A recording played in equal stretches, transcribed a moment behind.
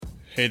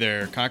Hey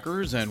there,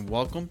 Conquerors, and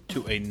welcome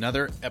to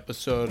another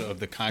episode of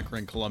the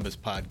Conquering Columbus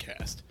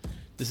podcast.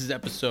 This is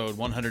episode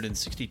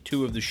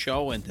 162 of the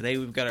show, and today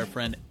we've got our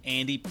friend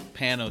Andy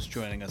Panos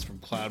joining us from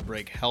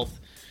Cloudbreak Health.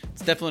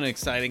 It's definitely an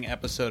exciting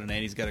episode, and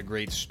Andy's got a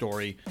great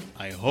story.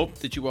 I hope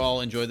that you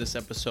all enjoy this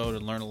episode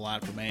and learn a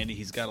lot from Andy.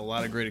 He's got a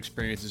lot of great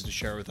experiences to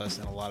share with us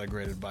and a lot of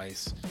great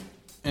advice.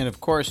 And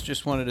of course,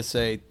 just wanted to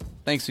say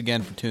thanks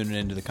again for tuning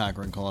in to the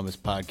Conquering Columbus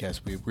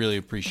podcast. We really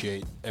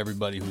appreciate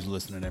everybody who's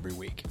listening every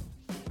week.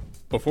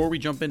 Before we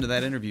jump into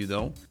that interview,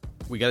 though,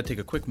 we got to take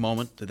a quick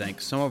moment to thank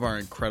some of our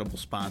incredible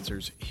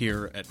sponsors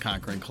here at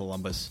Conquering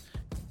Columbus,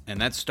 and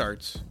that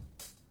starts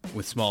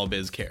with Small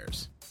Biz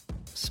Cares.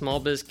 Small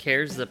Biz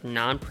Cares is a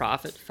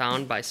nonprofit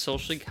founded by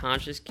socially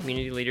conscious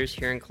community leaders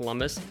here in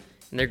Columbus,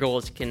 and their goal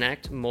is to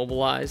connect,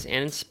 mobilize,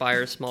 and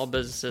inspire small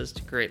businesses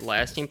to create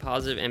lasting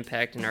positive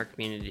impact in our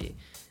community.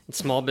 And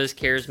Small Biz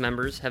Cares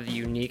members have the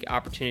unique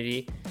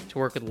opportunity to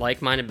work with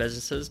like-minded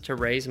businesses to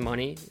raise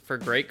money for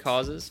great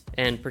causes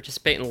and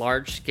participate in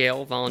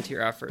large-scale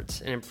volunteer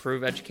efforts and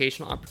improve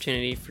educational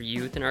opportunity for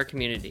youth in our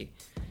community.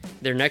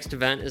 Their next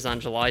event is on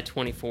July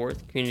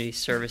 24th, Community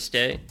Service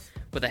Day,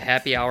 with a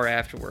happy hour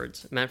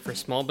afterwards, meant for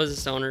small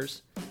business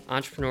owners,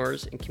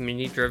 entrepreneurs, and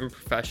community-driven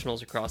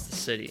professionals across the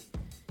city.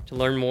 To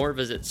learn more,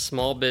 visit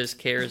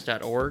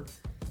smallbizcares.org.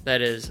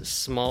 That is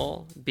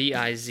small,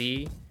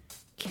 B-I-Z,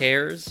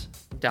 cares.org.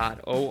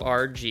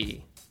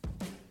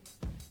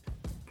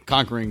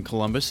 Conquering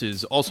Columbus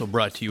is also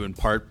brought to you in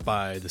part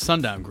by the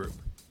Sundown Group.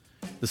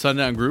 The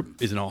Sundown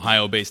Group is an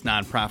Ohio-based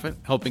nonprofit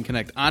helping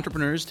connect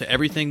entrepreneurs to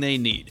everything they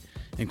need,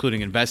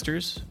 including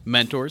investors,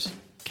 mentors,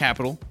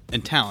 capital,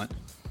 and talent,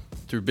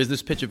 through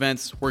business pitch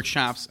events,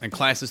 workshops, and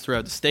classes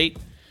throughout the state.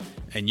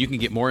 And you can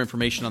get more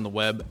information on the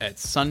web at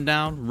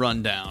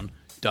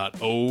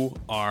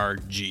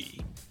sundownrundown.org.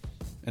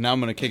 And now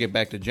I'm going to kick it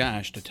back to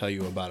Josh to tell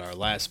you about our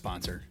last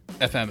sponsor,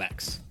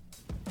 FMX.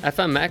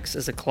 FMX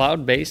is a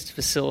cloud-based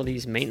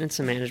facilities maintenance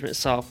and management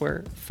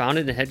software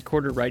founded and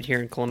headquartered right here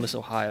in Columbus,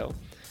 Ohio.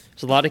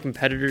 There's a lot of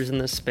competitors in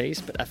this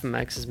space, but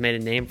FMX has made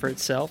a name for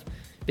itself,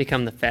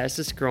 become the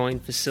fastest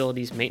growing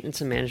facilities maintenance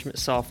and management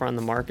software on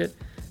the market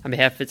on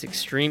behalf of its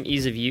extreme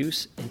ease of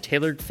use and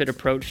tailored fit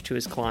approach to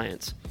its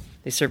clients.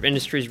 They serve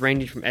industries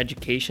ranging from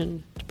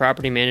education to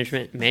property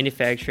management,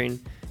 manufacturing,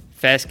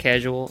 fast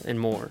casual, and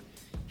more.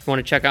 If you want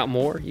to check out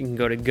more, you can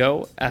go to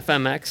gofmx.com.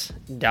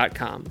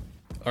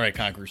 All right,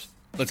 Conquerors,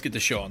 let's get the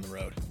show on the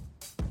road.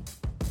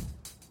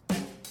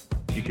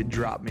 You could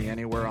drop me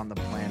anywhere on the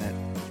planet,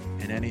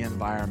 in any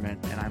environment,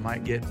 and I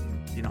might get,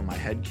 my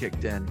head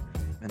kicked in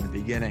the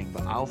beginning,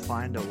 but I'll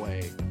find a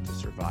way to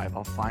survive.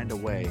 I'll find a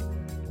way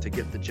to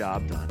get the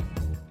job done.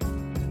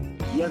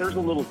 Yeah, there's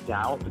a little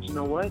doubt, but you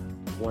know what?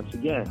 Once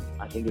again,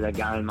 I think of that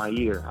guy in my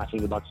ear. I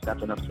think about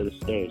stepping up to the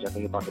stage. I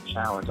think about the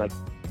challenge.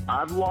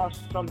 I've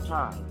lost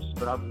sometimes,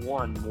 but I've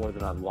won more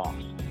than I've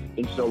lost.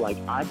 And so,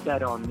 I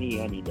bet on me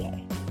any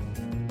day.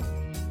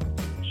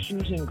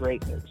 Choosing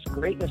greatness.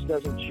 Greatness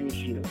doesn't choose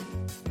you.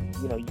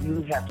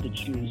 You have to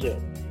choose it.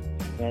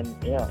 And,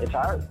 it's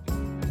hard.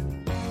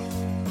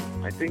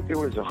 I think there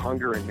was a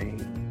hunger in me.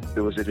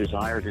 There was a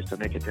desire just to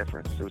make a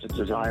difference. There was a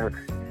desire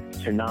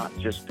to not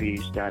just be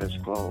status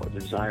quo, a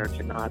desire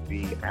to not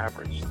be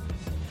average.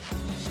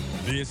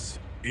 This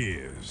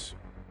is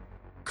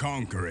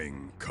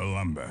Conquering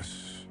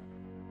Columbus.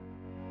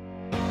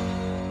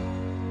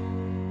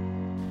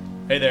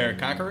 Hey there,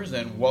 Conquerors,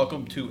 and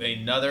welcome to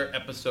another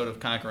episode of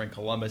Conquering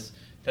Columbus.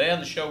 Today on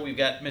the show, we've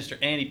got Mr.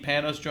 Andy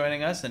Panos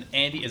joining us, and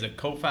Andy is a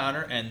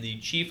co-founder and the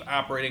Chief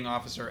Operating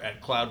Officer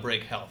at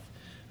Cloudbreak Health,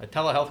 a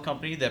telehealth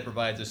company that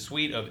provides a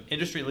suite of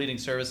industry-leading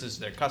services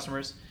to their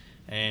customers.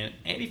 And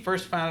Andy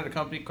first founded a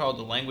company called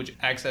the Language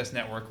Access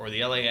Network, or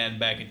the LAN,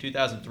 back in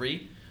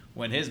 2003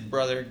 when his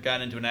brother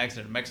got into an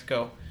accident in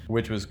Mexico,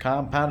 which was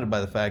compounded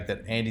by the fact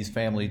that Andy's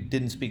family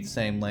didn't speak the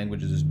same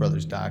language as his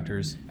brother's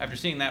doctors. After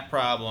seeing that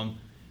problem,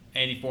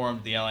 Andy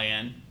formed the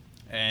LAN,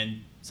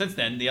 and since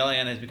then, the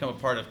LAN has become a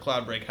part of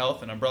Cloudbreak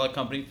Health, an umbrella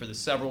company for the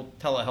several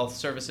telehealth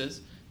services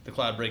the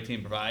Cloudbreak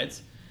team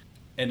provides.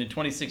 And in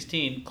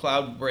 2016,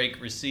 Cloudbreak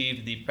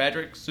received the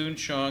Patrick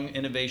Soon-Shiong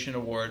Innovation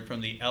Award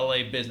from the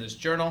LA Business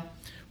Journal.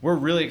 We're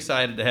really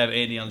excited to have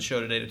Andy on the show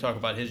today to talk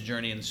about his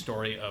journey and the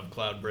story of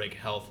Cloudbreak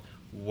Health.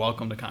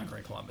 Welcome to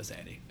Conquering Columbus,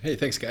 Andy. Hey,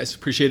 thanks, guys.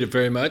 Appreciate it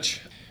very much.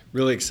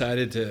 Really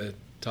excited to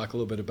talk a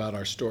little bit about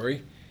our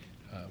story,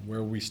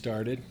 where we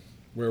started,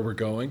 where we're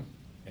going,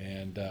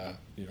 and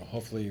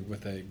hopefully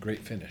with a great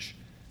finish.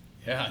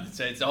 Yeah,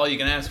 it's all you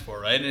can ask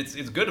for, right? And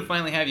it's good to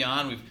finally have you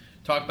on. We've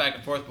talked back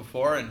and forth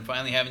before, and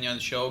finally having you on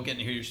the show, getting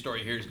to hear your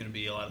story here is going to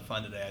be a lot of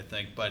fun today, I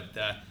think. But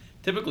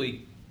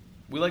typically,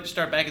 we like to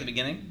start back at the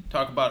beginning,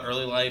 talk about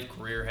early life,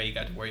 career, how you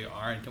got to where you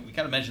are, and we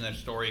kind of mentioned that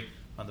story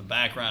on the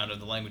background of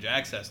the Language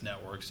Access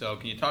Network. So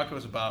can you talk to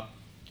us about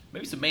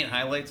maybe some main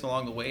highlights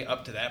along the way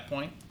up to that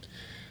point?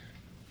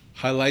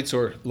 Highlights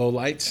or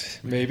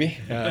lowlights, maybe.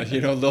 A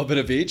little bit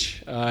of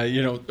each.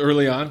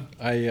 Early on,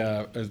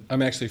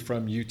 I'm actually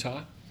from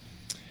Utah.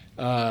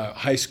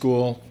 High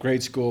school,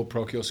 grade school,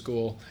 parochial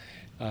school.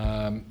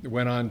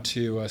 Went on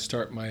to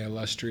start my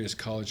illustrious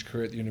college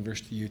career at the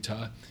University of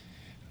Utah.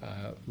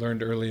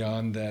 Learned early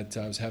on that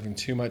I was having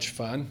too much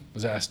fun,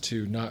 was asked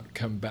to not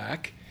come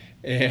back.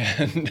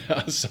 And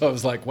so I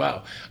was like,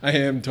 wow, I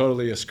am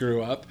totally a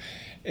screw up.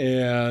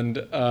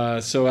 And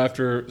so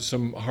after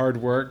some hard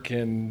work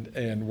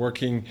and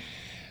working,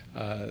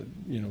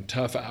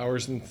 tough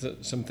hours and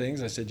some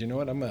things, I said, you know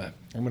what, I'm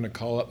gonna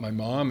call up my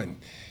mom and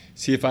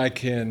see if I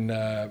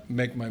can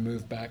make my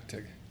move back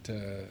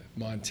to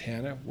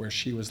Montana, where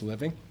she was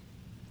living,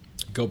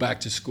 go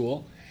back to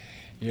school,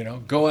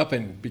 go up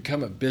and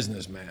become a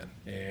businessman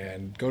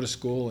and go to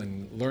school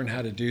and learn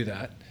how to do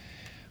that.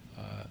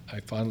 I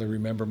fondly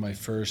remember my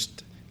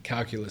first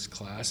calculus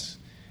class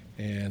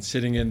and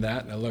sitting in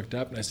that, and I looked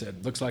up and I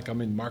said, looks like I'm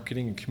in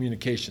marketing and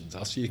communications.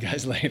 I'll see you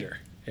guys later.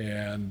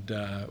 And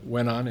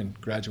went on and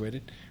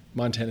graduated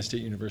Montana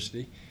State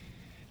University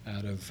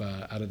out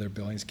of their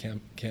Billings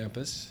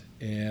campus,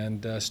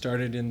 and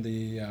started in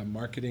the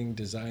marketing,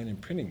 design,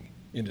 and printing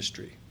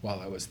industry while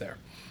I was there.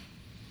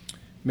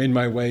 Made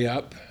my way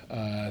up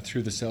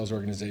through the sales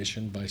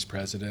organization, vice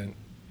president,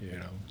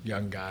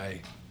 young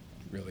guy,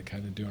 really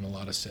kind of doing a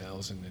lot of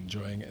sales and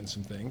enjoying it and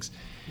some things.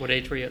 What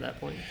age were you at that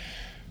point?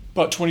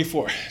 About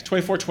 24,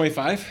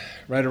 25,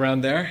 right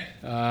around there,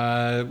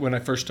 when I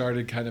first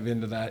started kind of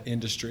into that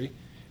industry.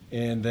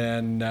 And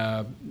then,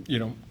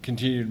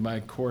 continued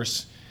my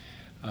course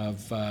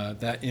of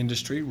that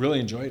industry, really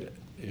enjoyed it.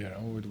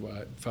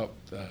 Felt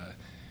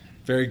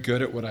very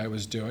good at what I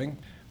was doing.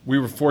 We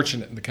were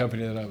fortunate in the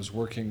company that I was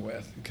working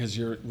with, because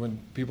when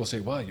people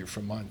say, well, you're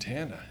from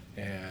Montana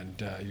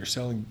and you're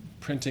selling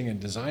printing and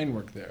design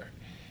work there.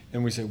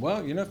 And we say,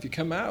 well, if you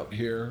come out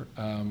here,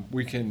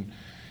 we can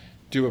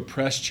do a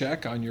press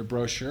check on your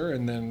brochure,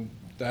 and then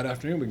that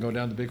afternoon we can go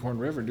down the Bighorn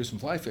River and do some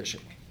fly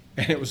fishing.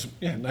 And it was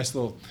a nice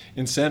little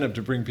incentive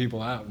to bring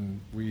people out, and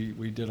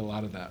we did a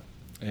lot of that.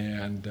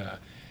 And it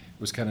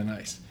was kind of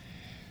nice.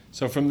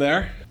 So from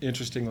there,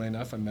 interestingly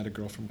enough, I met a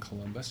girl from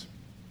Columbus,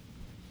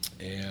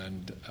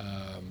 and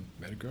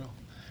met a girl,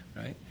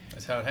 right?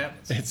 That's how it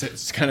happens.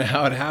 It's kind of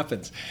how it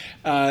happens.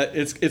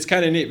 It's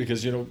kind of neat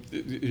because,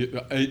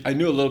 I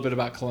knew a little bit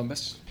about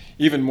Columbus,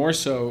 even more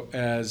so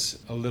as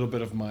a little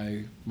bit of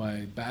my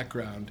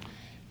background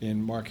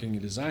in marketing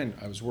and design.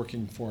 I was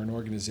working for an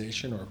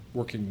organization, or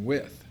working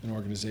with an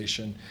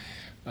organization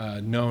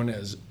known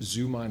as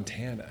Zoo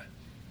Montana.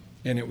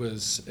 And it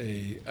was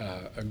a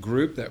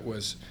group that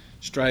was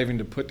striving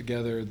to put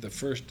together the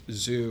first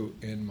zoo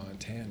in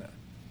Montana.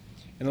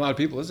 And a lot of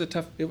people,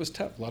 it was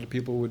tough. A lot of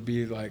people would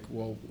be like,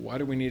 well, why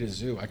do we need a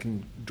zoo? I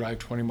can drive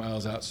 20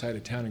 miles outside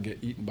of town and get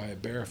eaten by a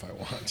bear if I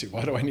want to.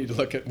 Why do I need to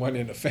look at one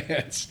in a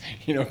fence?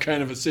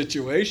 Kind of a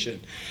situation.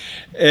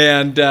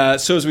 And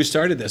so as we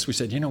started this, we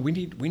said, we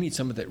need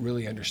someone that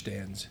really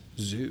understands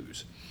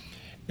zoos.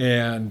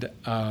 And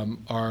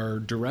our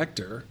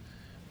director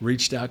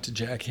reached out to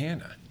Jack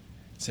Hanna,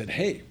 said,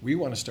 hey, we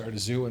want to start a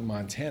zoo in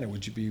Montana.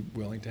 Would you be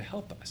willing to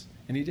help us?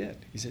 And he did.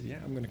 He said, yeah,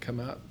 I'm going to come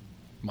out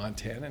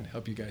Montana and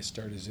help you guys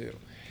start a zoo.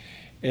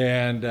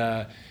 And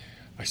I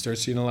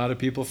started seeing a lot of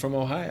people from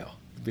Ohio,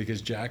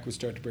 because Jack would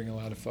start to bring a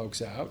lot of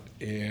folks out,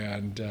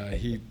 and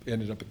he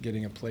ended up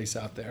getting a place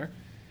out there.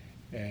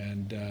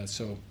 And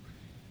so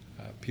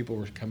people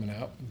were coming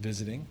out,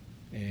 visiting,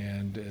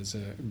 and as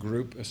a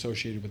group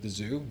associated with the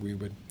zoo, we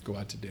would go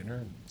out to dinner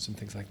and some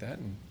things like that,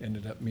 and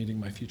ended up meeting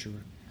my future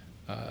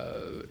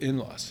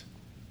in-laws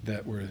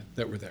that were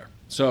there.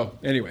 So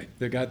anyway,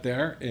 they got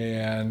there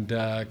and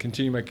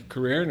continued my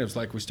career, and it was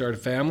like we started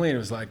a family, and it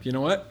was like, you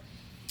know what?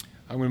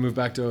 I'm going to move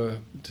back to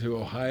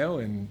Ohio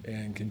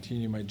and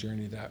continue my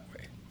journey that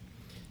way.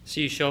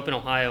 So you show up in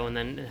Ohio, and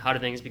then how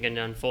did things begin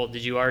to unfold?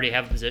 Did you already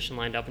have a position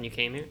lined up when you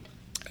came here?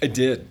 I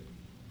did.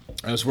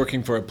 I was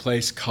working for a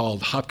place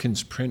called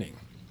Hopkins Printing,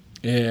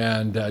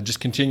 and just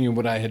continuing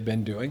what I had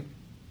been doing.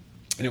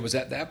 And it was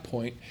at that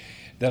point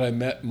that I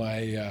met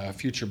my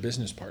future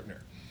business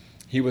partner.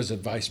 He was a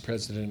vice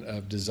president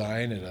of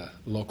design at a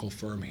local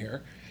firm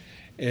here,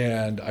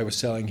 and I was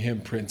selling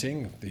him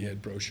printing. He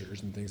had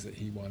brochures and things that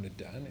he wanted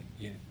done,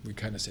 and we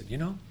kind of said, we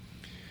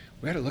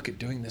got to look at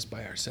doing this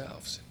by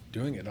ourselves,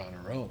 doing it on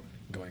our own,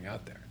 going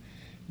out there.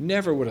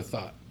 Never would have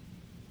thought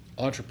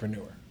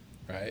entrepreneur,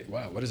 right?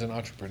 Wow, what is an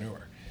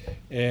entrepreneur?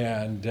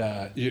 And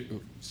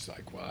it's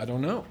like, well, I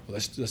don't know.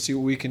 Let's see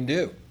what we can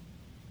do.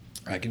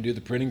 I can do the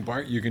printing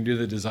part, you can do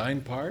the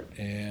design part,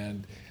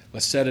 and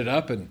let's set it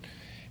up and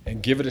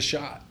give it a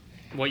shot.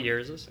 What year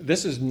is this?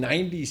 This is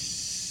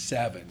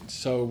 97.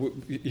 So,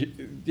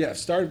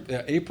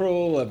 started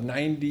April of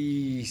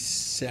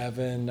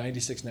 97,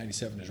 96,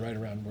 97 is right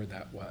around where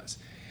that was.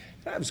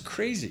 That was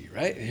crazy,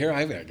 right? Here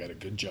I got a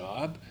good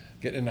job,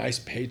 getting a nice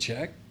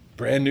paycheck,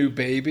 brand new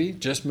baby,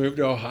 just moved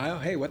to Ohio.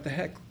 Hey, what the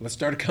heck? Let's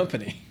start a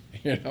company.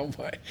 It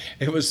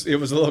was a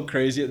little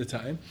crazy at the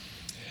time.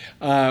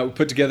 We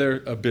put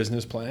together a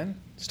business plan,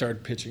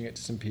 started pitching it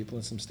to some people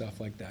and some stuff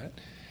like that.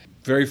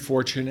 Very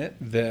fortunate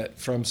that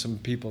from some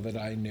people that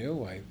I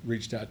knew, I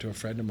reached out to a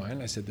friend of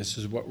mine. I said, this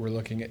is what we're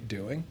looking at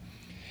doing.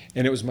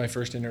 And it was my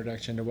first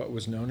introduction to what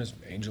was known as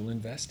angel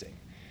investing.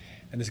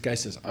 And this guy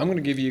says, I'm going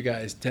to give you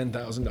guys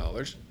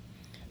 $10,000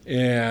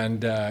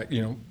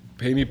 and,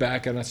 pay me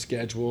back on a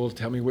schedule,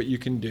 tell me what you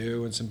can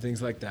do and some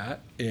things like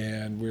that.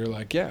 And we were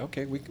like, yeah,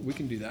 okay, we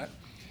can do that.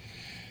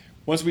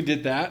 Once we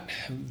did that,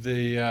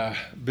 the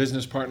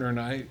business partner and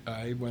I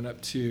went up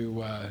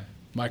to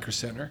Micro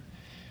Center,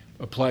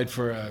 applied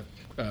for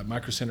a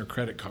Micro Center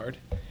credit card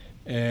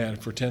and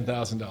for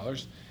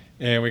 $10,000.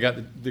 And we got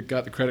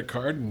the credit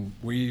card, and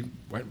we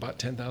went and bought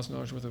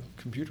 $10,000 worth of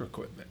computer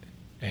equipment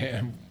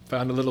and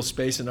found a little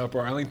space in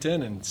Upper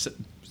Arlington and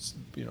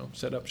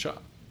set up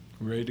shop,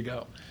 ready to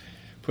go.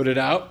 Put it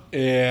out,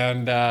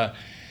 and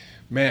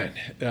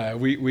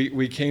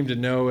we came to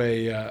know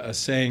a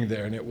saying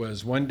there, and it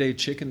was one day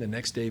chicken, the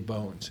next day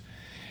bones.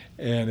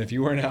 And if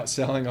you weren't out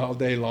selling all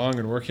day long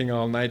and working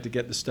all night to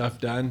get the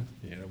stuff done,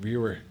 we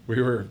were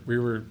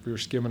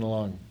skimming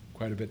along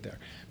quite a bit there.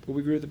 But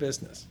we grew the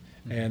business,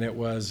 and it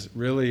was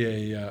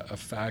really a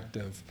fact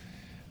of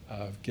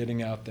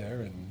getting out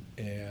there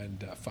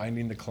and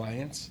finding the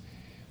clients,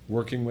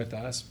 working with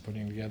us,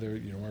 putting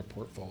together our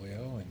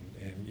portfolio, and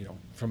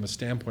from a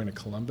standpoint of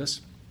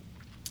Columbus,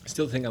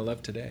 still the thing I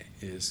love today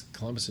is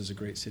Columbus is a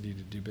great city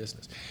to do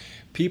business.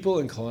 People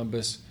in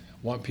Columbus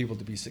want people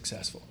to be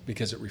successful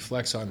because it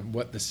reflects on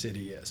what the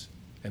city is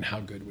and how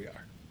good we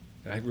are.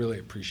 And I really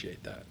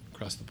appreciate that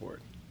across the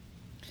board.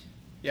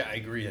 Yeah, I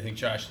agree. I think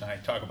Josh and I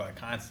talk about it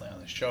constantly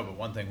on this show, but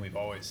one thing we've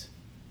always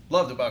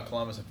loved about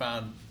Columbus and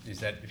found is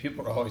that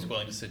people are always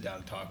willing to sit down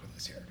and talk with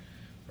us here,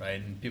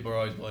 right? And people are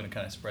always willing to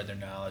kind of spread their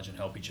knowledge and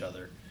help each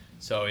other.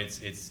 So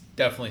it's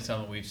definitely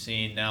something we've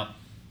seen. Now,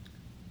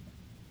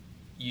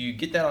 you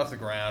get that off the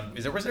ground.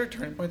 Was there a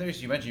turning point there?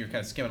 So you mentioned you're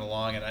kind of skimming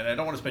along, and I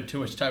don't want to spend too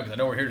much time because I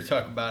know we're here to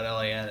talk about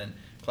LAN and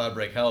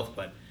Cloudbreak Health,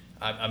 but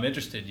I'm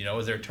interested.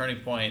 Was there a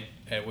turning point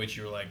at which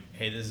you were like,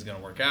 "Hey, this is going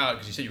to work out"?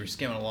 Because you said you were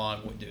skimming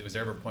along. Was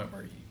there ever a point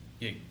where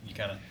you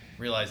kind of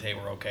realized, "Hey,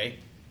 we're okay"?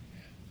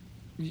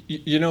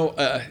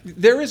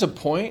 There is a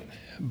point,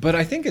 but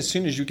I think as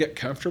soon as you get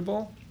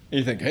comfortable and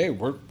you think, "Hey,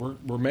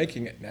 we're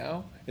making it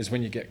now," is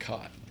when you get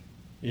caught.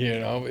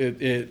 You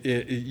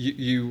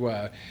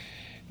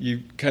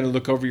kind of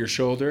look over your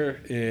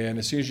shoulder, and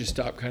as soon as you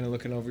stop kind of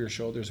looking over your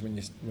shoulders, when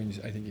you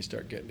I think you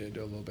start getting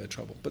into a little bit of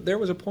trouble. But there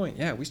was a point,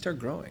 we started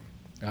growing.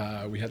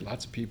 We had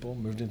lots of people,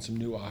 moved in some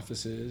new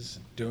offices,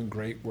 doing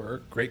great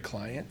work, great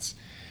clients,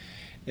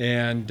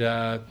 and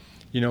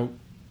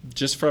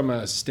just from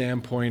a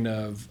standpoint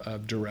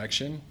of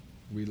direction,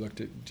 we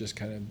looked at just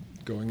kind of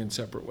going in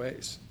separate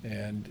ways.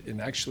 And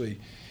actually,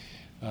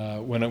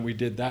 when we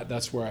did that,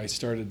 that's where I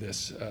started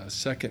this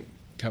second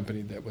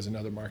company that was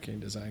another marketing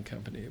design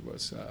company. It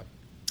was a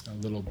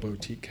little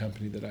boutique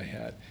company that I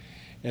had,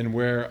 and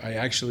where I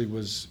actually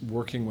was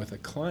working with a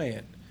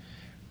client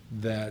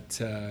that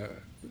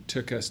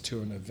took us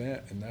to an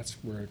event, and that's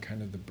where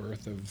kind of the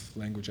birth of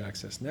Language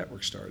Access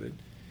Network started.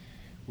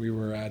 We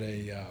were at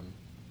an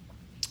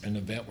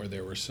event where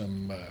there were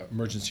some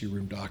emergency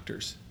room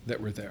doctors that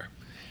were there.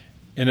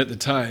 And at the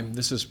time,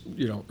 this is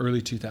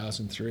early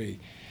 2003,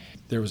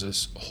 there was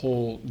this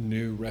whole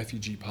new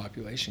refugee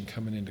population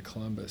coming into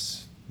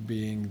Columbus,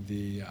 being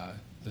the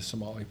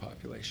Somali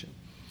population.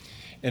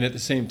 And at the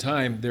same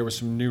time, there was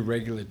some new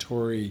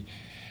regulatory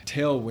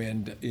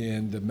tailwind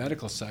in the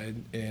medical side.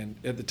 And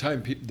at the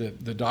time,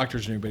 the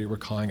doctors and everybody were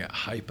calling it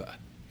HIPAA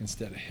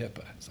instead of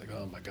HIPAA. It's like,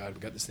 oh my God, we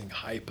got this thing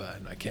HIPAA,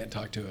 and I can't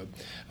talk to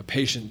a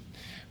patient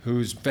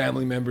whose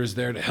family member is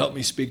there to help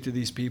me speak to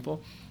these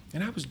people.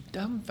 And I was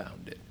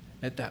dumbfounded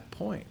at that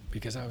point,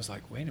 because I was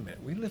like, wait a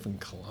minute, we live in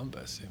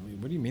Columbus. I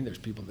mean, what do you mean there's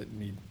people that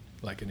need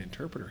like an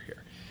interpreter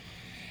here?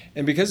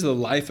 And because of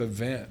the life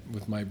event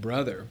with my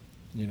brother,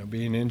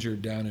 being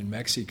injured down in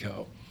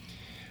Mexico,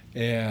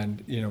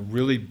 and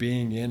really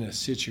being in a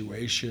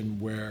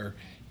situation where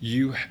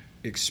you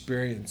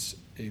experience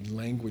a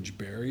language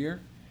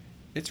barrier,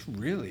 it's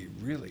really,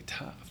 really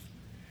tough.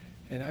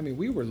 And I mean,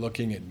 we were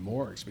looking at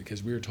morgues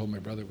because we were told my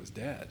brother was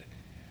dead.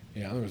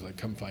 It was like,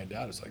 come find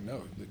out. It's like,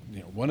 no,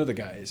 one of the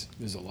guys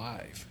is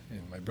alive, and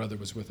my brother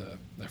was with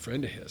a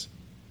friend of his.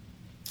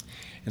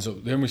 And so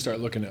then we start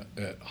looking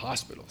at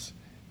hospitals,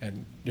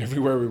 and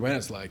everywhere we went,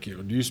 it's like,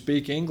 do you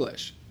speak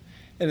English?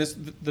 And it's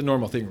the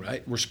normal thing,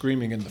 right? We're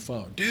screaming in the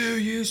phone, do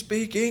you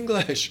speak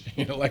English?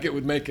 Like it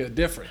would make a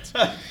difference,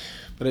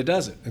 but it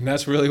doesn't. And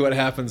that's really what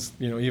happens,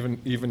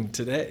 even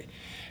today.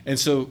 And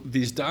so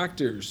these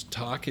doctors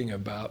talking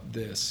about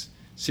this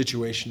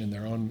situation in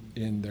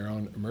their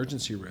own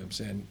emergency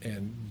rooms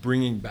and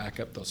bringing back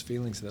up those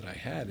feelings that I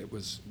had, it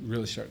was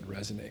really starting to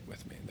resonate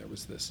with me. And there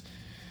was this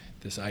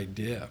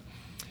idea.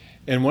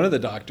 And one of the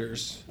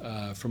doctors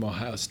from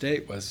Ohio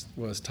State was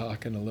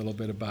talking a little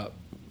bit about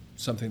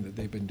something that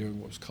they've been doing,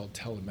 what was called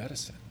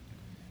telemedicine.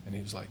 And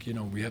he was like,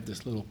 we have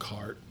this little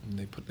cart, and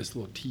they put this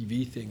little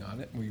TV thing on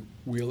it, and we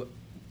wheel it,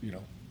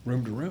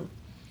 room to room.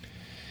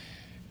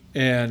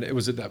 And it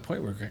was at that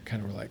point where we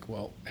kind of were like,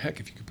 well, heck,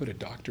 if you could put a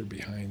doctor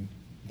behind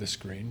the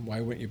screen,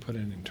 why wouldn't you put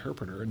an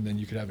interpreter, and then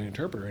you could have an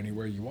interpreter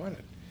anywhere you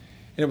wanted?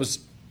 And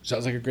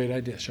sounds like a great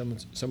idea.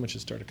 Someone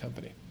should start a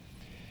company.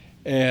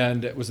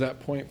 And it was that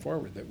point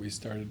forward that we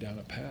started down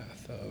a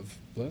path of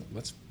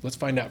let's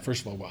find out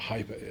first of all what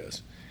HIPAA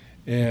is,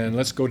 and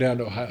let's go down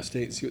to Ohio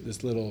State and see what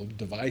this little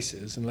device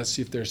is, and let's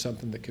see if there's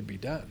something that could be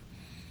done.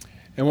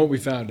 And what we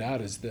found out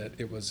is that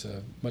it was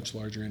a much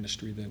larger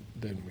industry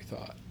than we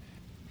thought.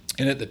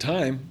 And at the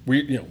time,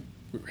 I'd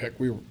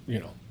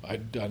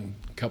done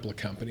a couple of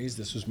companies.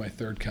 This was my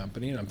third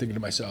company, and I'm thinking to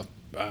myself,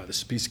 this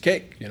is a piece of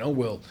cake.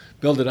 We'll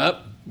build it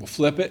up, we'll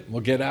flip it,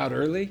 we'll get out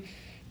early,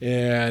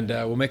 and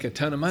we'll make a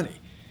ton of money.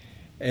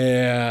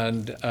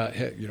 And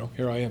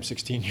here I am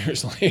 16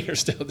 years later,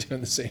 still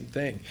doing the same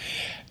thing.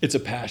 It's a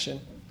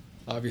passion,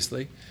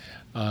 obviously.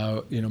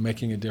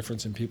 Making a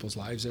difference in people's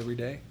lives every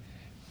day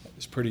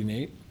is pretty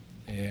neat,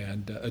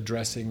 and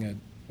addressing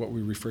what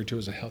we refer to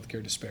as a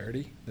healthcare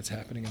disparity that's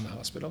happening in the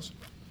hospitals.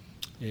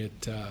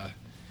 It's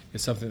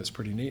something that's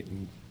pretty neat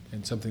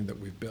and something that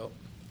we've built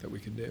that we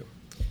can do.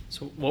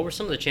 So what were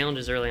some of the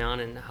challenges early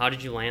on, and how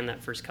did you land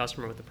that first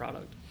customer with the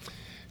product?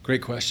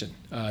 Great question.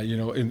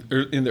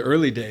 In the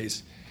early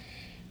days,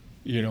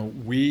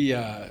 we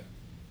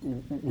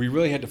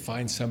really had to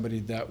find somebody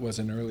that was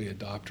an early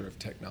adopter of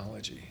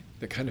technology,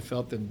 that kind of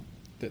felt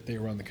that they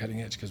were on the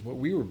cutting edge, because what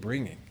we were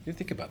bringing, you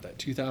think about that,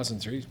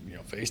 2003,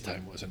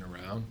 FaceTime wasn't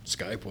around,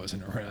 Skype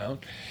wasn't around.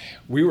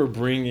 We were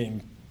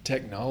bringing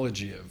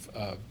technology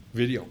of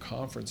video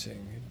conferencing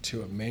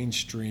to a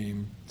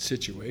mainstream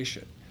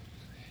situation,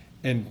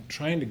 and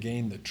trying to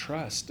gain the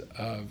trust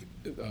of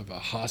a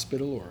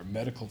hospital or a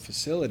medical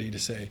facility to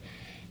say,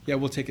 yeah,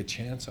 we'll take a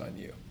chance on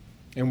you.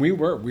 And we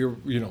were,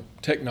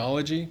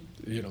 technology,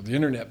 the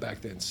internet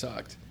back then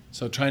sucked.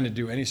 So trying to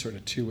do any sort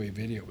of two-way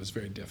video was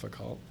very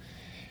difficult.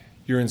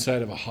 You're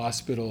inside of a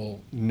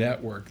hospital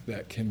network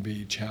that can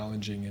be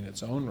challenging in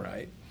its own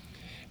right.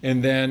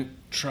 And then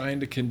trying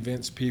to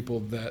convince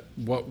people that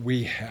what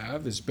we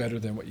have is better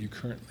than what you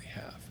currently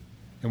have.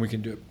 And we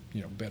can do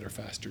it, better,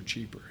 faster,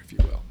 cheaper, if you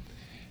will.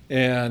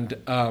 And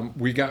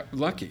we got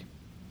lucky.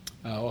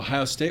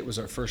 Ohio State was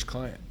our first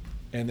client.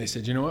 And they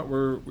said, you know what,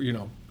 we're,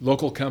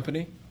 local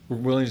company. We're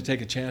willing to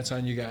take a chance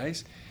on you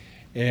guys.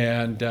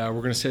 And we're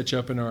going to set you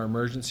up in our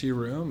emergency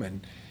room,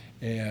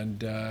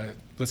 and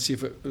let's see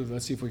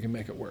if we can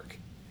make it work.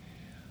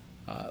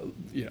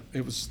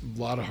 It was a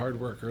lot of hard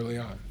work early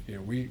on.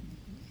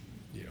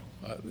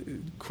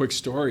 Quick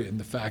story in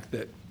the fact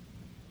that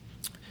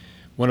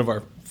one of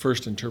our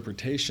first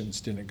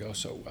interpretations didn't go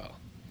so well,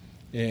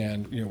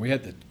 and we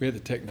had the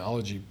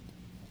technology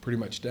pretty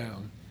much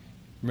down.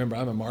 Remember,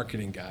 I'm a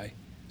marketing guy,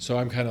 so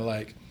I'm kind of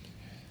like,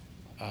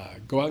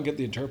 go out and get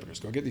the interpreters,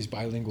 go get these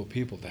bilingual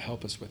people to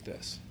help us with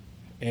this.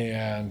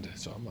 And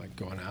so I'm like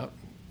going out,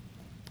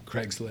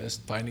 Craigslist,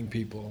 finding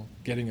people,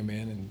 getting them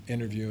in and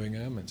interviewing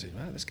them, and saying,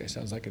 this guy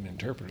sounds like an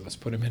interpreter, let's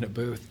put him in a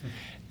booth.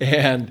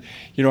 And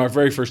our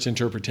very first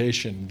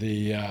interpretation,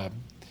 the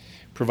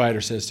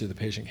provider says to the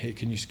patient, hey,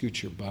 can you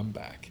scoot your bum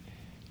back?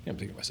 And I'm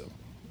thinking to myself,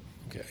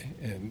 okay.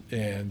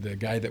 And the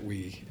guy that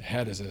we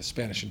had as a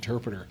Spanish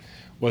interpreter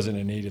wasn't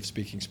a native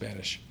speaking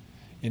Spanish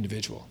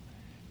individual.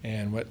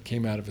 And what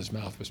came out of his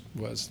mouth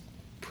was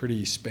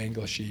pretty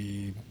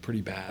Spanglishy,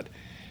 pretty bad.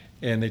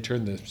 And they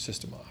turned the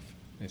system off.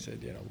 They said,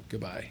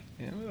 goodbye.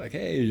 And we're like,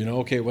 hey,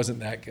 okay, it wasn't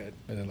that good.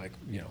 And they're like,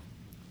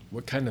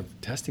 what kind of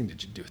testing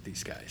did you do with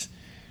these guys?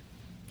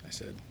 I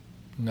said,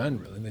 none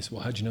really. And they said,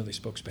 well, how'd you know they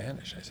spoke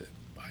Spanish? I said,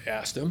 I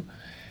asked them.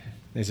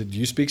 They said, do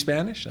you speak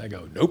Spanish? And I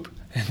go, nope.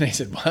 And they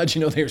said, well, how'd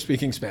you know they were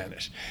speaking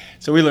Spanish?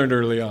 So we learned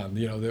early on,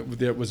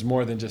 that it was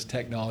more than just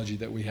technology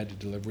that we had to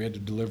deliver. We had to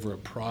deliver a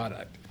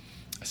product,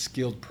 a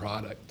skilled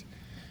product,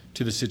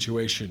 to the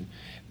situation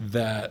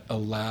that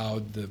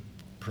allowed the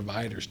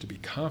providers to be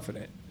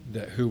confident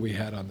that who we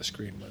had on the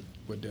screen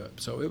would do it.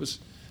 So it was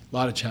a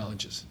lot of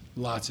challenges,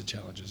 lots of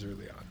challenges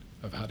early on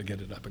of how to get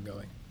it up and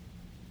going.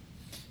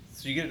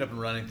 So you get it up and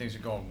running, things are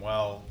going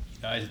well.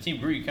 As the team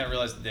grew, you kind of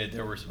realized that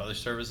there were some other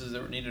services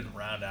that were needed to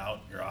round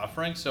out your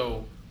offering.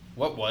 So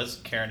what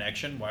was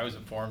CareNection? Why was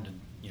it formed?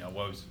 And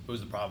what was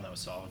the problem that was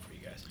solving for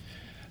you guys?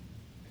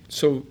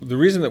 So the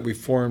reason that we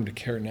formed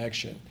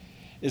CareNection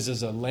is,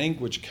 as a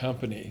language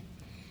company,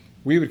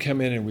 we would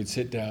come in and we'd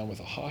sit down with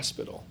a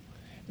hospital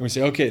and we'd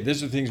say, okay,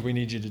 these are the things we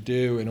need you to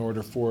do in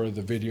order for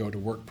the video to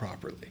work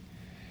properly.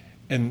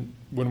 And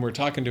when we're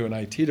talking to an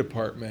IT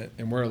department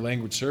and we're a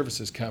language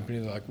services company,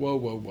 they're like, whoa,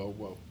 whoa, whoa,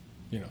 whoa.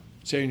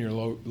 Stay in your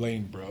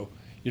lane, bro.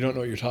 You don't know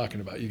what you're talking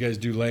about. You guys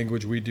do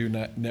language, we do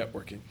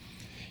networking.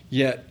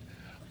 Yet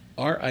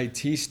our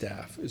IT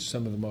staff is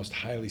some of the most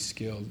highly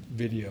skilled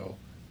video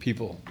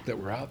people that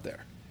were out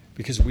there,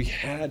 because we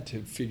had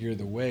to figure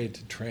the way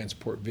to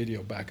transport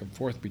video back and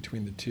forth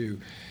between the two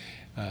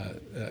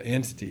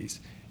entities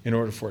in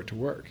order for it to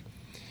work.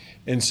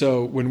 And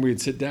so when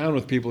we'd sit down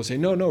with people and say,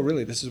 no,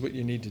 really, this is what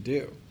you need to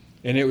do.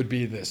 And it would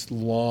be this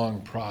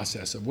long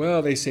process of,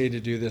 well, they say to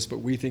do this, but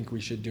we think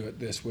we should do it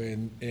this way.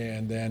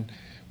 And then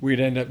we'd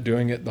end up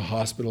doing it the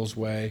hospital's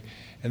way.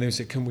 And they would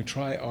say, can we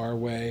try our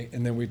way?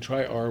 And then we'd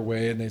try our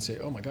way, and they'd say,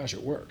 oh my gosh,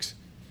 it works.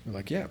 We're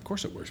like, yeah, of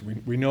course it works.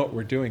 We know what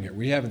we're doing here.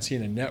 We haven't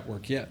seen a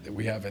network yet that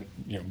we haven't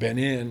been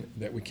in,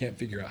 that we can't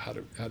figure out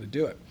how to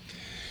do it.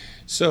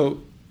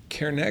 So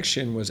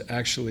CareNection was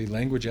actually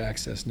Language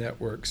Access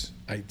Network's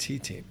IT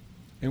team,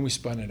 and we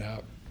spun it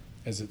out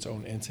as its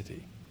own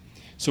entity.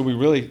 So we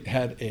really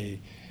had an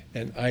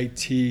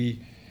IT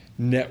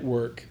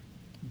network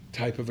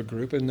type of a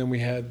group, and then we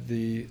had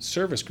the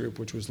service group,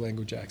 which was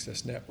Language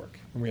Access Network,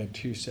 and we had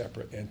two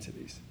separate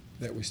entities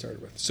that we started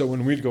with. So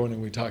when we'd go in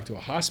and we'd talk to a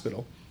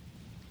hospital,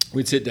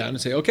 we'd sit down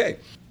and say, okay,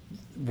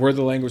 we're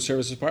the language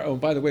services part. Oh,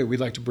 by the way, we'd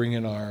like to bring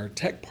in our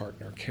tech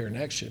partner,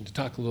 CareNection, to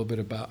talk a little bit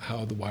about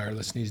how the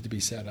wireless needs to be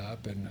set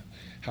up and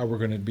how we're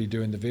going to be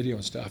doing the video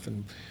and stuff.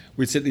 And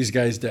we'd sit these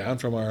guys down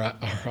from our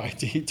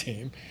IT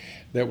team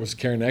that was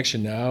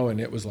CareNection now,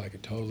 and it was like a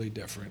totally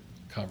different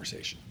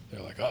conversation.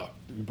 They're like, oh,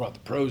 we brought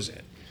the pros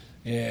in,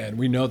 and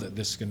we know that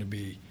this is going to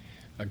be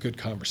a good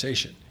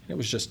conversation. And it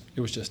was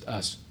just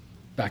us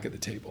back at the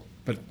table,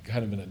 but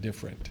kind of in a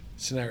different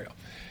scenario.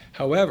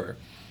 However,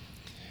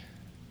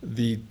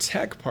 the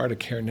tech part of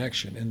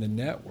CareNection and the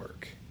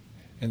network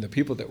and the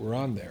people that were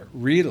on there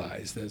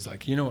realized that it's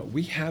like, you know what,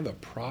 we have a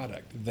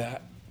product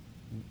that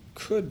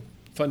could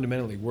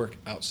fundamentally work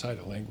outside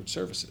of language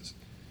services.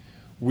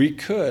 We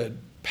could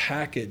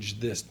package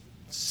this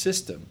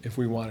system if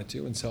we wanted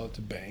to and sell it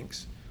to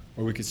banks,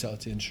 or we could sell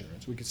it to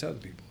insurance. We could sell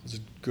it to people. It's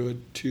a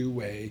good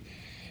two-way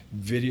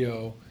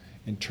video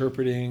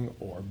interpreting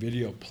or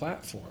video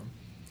platform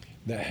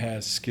that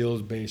has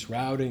skills-based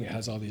routing. It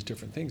has all these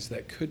different things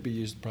that could be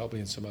used probably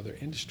in some other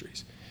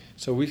industries.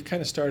 So we've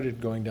kind of started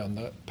going down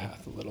that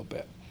path a little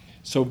bit.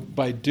 So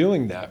by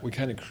doing that, we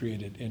kind of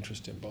created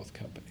interest in both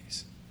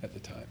companies at the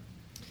time.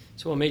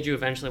 So what made you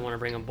eventually want to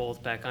bring them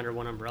both back under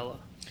one umbrella?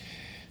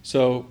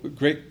 So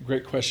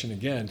great question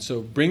again.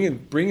 So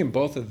bringing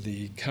both of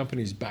the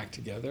companies back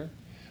together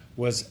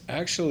was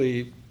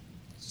actually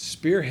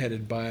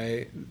spearheaded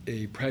by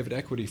a private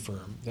equity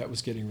firm that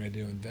was getting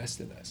ready to invest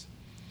in us.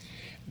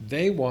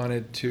 They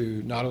wanted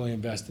to not only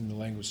invest in the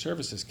language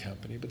services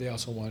company, but they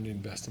also wanted to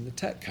invest in the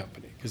tech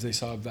company because they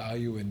saw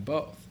value in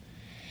both.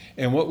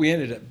 And what we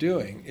ended up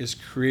doing is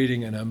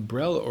creating an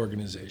umbrella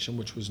organization,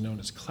 which was known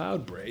as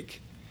CloudBreak,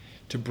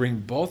 to bring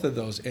both of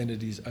those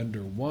entities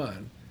under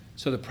one,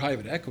 so the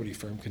private equity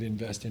firm could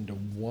invest into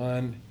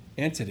one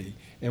entity,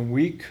 and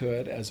we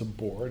could, as a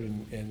board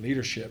and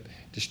leadership,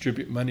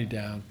 distribute money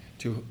down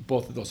to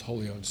both of those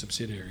wholly owned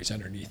subsidiaries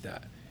underneath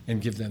that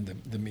and give them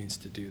the means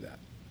to do that.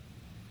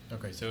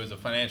 Okay, so it was a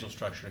financial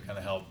structure to kind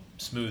of help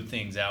smooth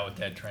things out with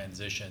that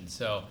transition.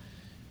 So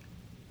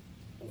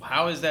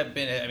how has that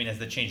been? I mean, has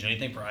that changed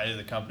anything for either of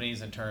the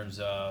companies in terms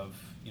of,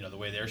 the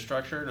way they're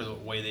structured or the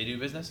way they do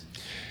business?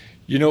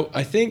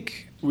 I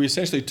think we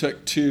essentially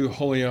took two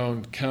wholly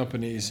owned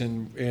companies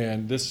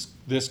and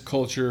this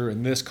culture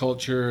and this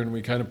culture, and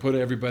we kind of put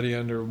everybody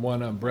under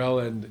one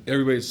umbrella, and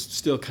everybody's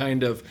still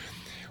kind of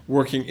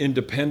working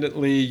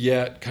independently,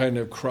 yet kind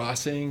of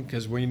crossing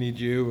because we need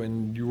you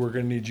and we're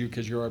going to need you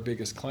because you're our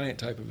biggest client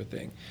type of a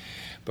thing.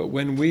 But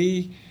when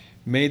we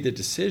made the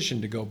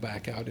decision to go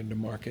back out into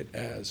market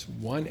as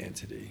one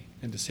entity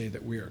and to say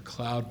that we are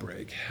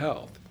CloudBreak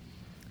Health,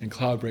 and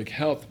CloudBreak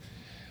Health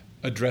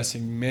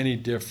addressing many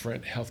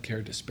different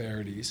healthcare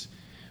disparities,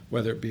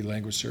 whether it be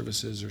language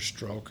services or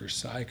stroke or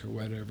psych or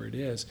whatever it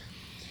is,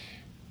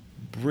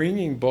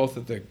 bringing both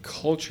of the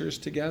cultures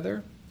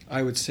together,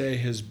 I would say,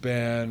 has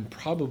been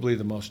probably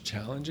the most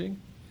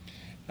challenging.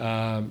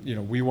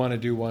 We want to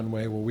do one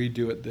way, well, we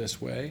do it this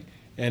way.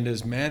 And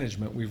as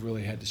management, we've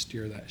really had to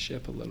steer that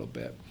ship a little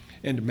bit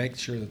and to make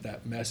sure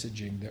that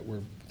messaging that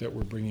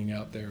we're bringing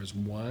out there as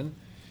one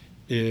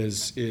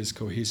is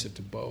cohesive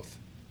to both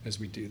as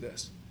we do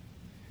this.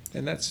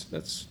 And that's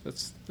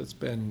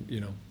been,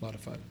 a lot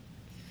of fun.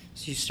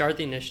 So you start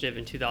the initiative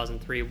in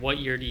 2003. What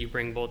year do you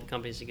bring both the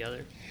companies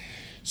together?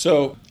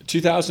 So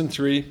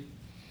 2003.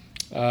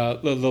 A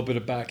little bit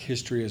of back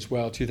history as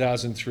well.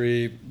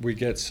 2003, we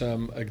get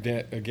some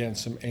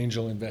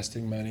angel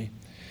investing money.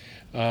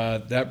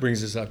 That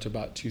brings us up to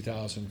about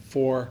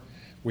 2004.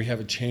 We have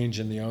a change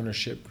in the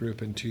ownership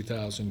group in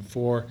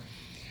 2004.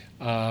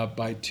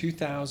 By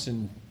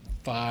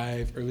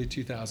 2005, early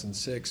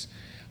 2006,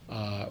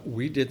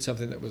 we did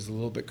something that was a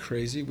little bit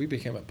crazy. We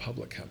became a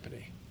public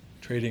company,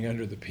 trading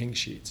under the pink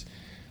sheets.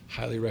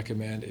 Highly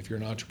recommend, if you're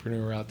an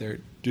entrepreneur out there,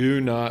 do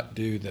not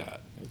do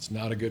that. It's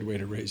not a good way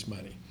to raise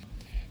money.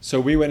 So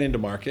we went into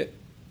market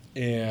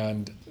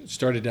and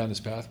started down this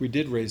path. We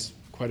did raise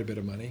quite a bit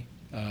of money.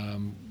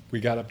 We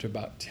got up to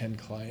about 10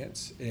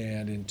 clients.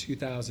 And in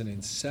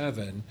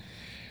 2007,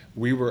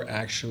 we were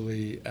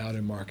actually out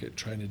in market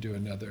trying to do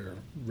another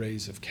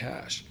raise of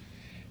cash.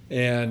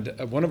 And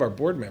one of our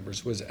board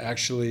members was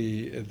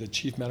actually the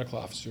chief medical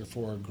officer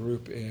for a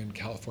group in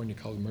California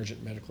called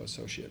Emergent Medical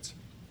Associates.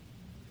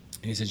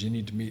 And he says, you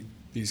need to meet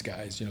these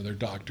guys. They're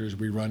doctors.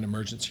 We run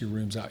emergency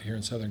rooms out here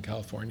in Southern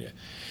California.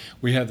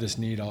 We have this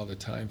need all the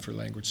time for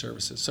language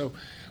services. So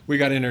we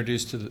got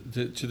introduced to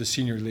the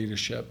senior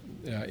leadership,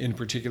 in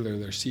particular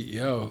their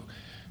CEO,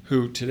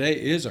 who today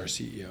is our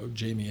CEO,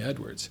 Jamie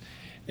Edwards.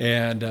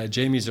 And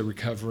Jamie's a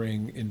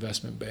recovering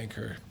investment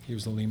banker. He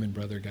was the Lehman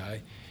Brothers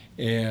guy,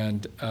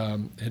 and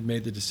had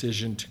made the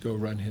decision to go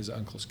run his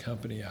uncle's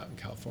company out in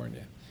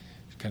California.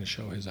 kind of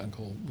show his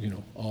uncle,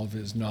 all of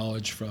his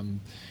knowledge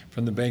from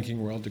the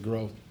banking world to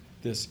grow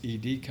this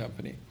ED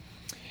company.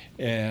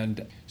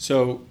 And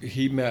so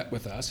he met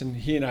with us, and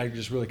he and I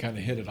just really kind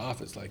of hit it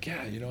off. It's like,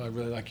 yeah, I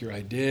really like your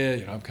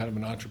idea. I'm kind of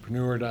an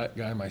entrepreneur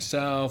guy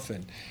myself.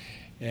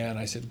 And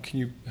I said, can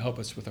you help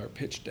us with our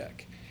pitch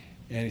deck?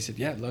 And he said,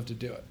 yeah, I'd love to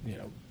do it.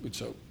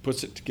 So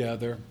puts it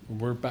together.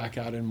 We're back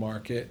out in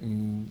market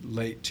in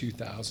late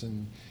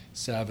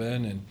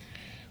 2007, and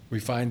we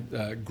find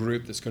a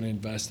group that's going to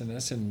invest in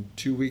us. And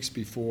 2 weeks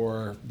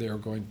before they're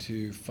going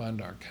to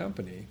fund our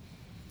company,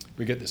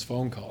 we get this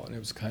phone call, and it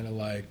was kind of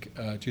like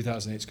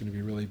 2008 is going to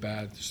be really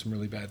bad. There's some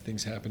really bad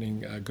things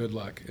happening. Good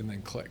luck. And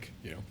then click,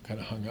 kind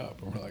of hung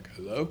up. And we're like,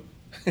 hello?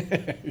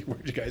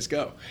 Where'd you guys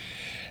go?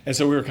 And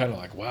so we were kind of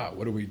like, wow,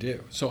 what do we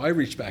do? So I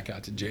reached back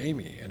out to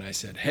Jamie, and I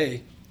said,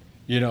 hey,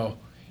 you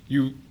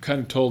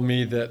kind of told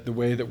me that the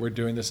way that we're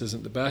doing this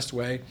isn't the best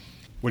way.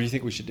 What do you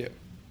think we should do?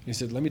 He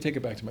said, let me take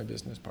it back to my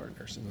business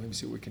partners, and let me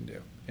see what we can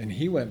do. And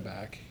he went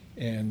back,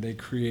 and they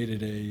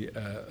created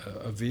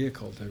a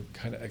vehicle to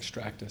kind of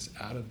extract us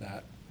out of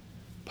that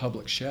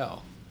public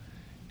shell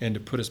and to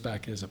put us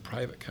back as a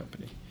private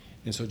company.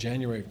 And so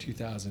January of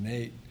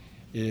 2008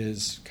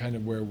 is kind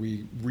of where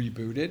we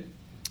rebooted.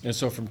 And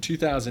so from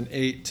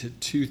 2008 to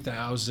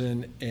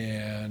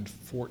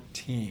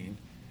 2014,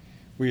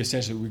 we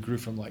grew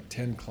from like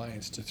 10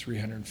 clients to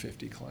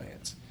 350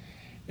 clients.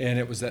 And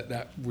it was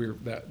that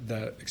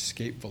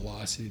escape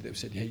velocity that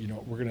said, hey,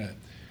 we're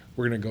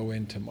gonna go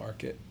into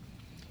market.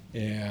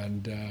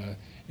 And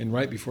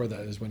right before that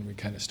is when we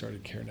kind of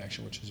started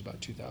CareNection, which was about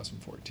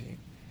 2014.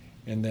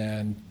 And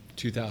then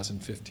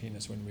 2015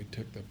 is when we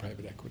took the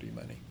private equity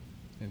money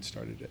and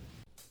started it.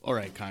 All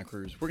right,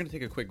 Conquerors, we're going to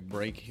take a quick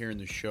break here in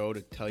the show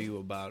to tell you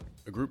about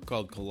a group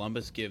called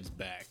Columbus Gives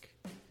Back.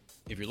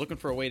 If you're looking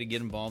for a way to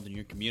get involved in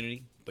your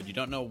community, but you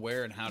don't know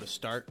where and how to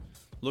start,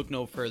 look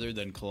no further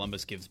than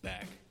Columbus Gives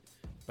Back.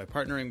 By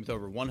partnering with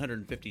over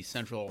 150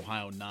 Central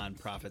Ohio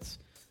nonprofits,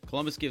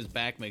 Columbus Gives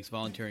Back makes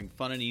volunteering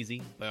fun and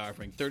easy by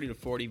offering 30 to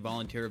 40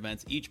 volunteer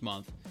events each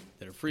month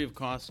that are free of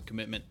cost,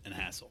 commitment, and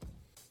hassle.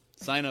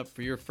 Sign up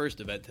for your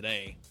first event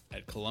today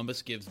at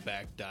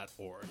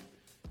columbusgivesback.org.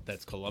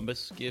 That's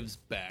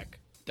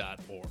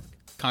columbusgivesback.org.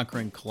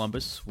 Conquering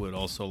Columbus would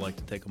also like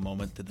to take a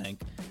moment to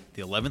thank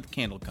the 11th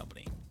Candle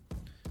Company.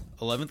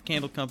 11th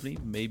Candle Company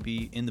may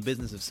be in the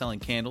business of selling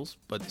candles,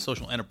 but the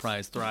social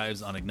enterprise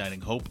thrives on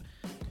igniting hope.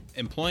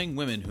 Employing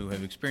women who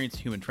have experienced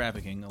human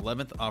trafficking,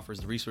 11th offers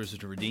the resources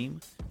to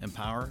redeem,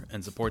 empower,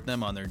 and support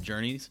them on their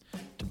journeys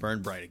to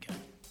burn bright again.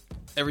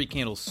 Every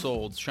candle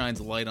sold shines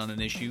a light on an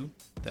issue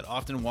that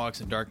often walks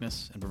in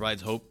darkness and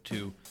provides hope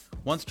to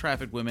once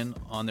trafficked women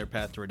on their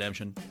path to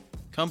redemption.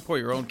 Come pour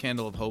your own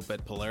candle of hope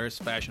at Polaris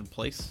Fashion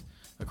Place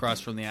across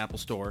from the Apple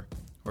Store,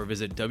 or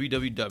visit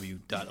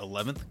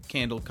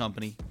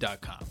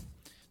www.11thcandlecompany.com.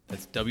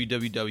 That's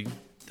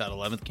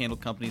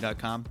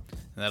www.11thcandlecompany.com,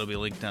 and that'll be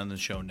linked down in the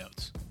show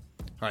notes.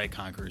 All right,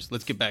 Conquerors,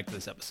 let's get back to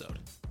this episode.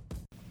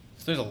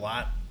 So there's a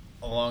lot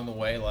along the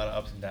way, a lot of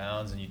ups and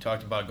downs, and you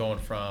talked about going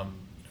from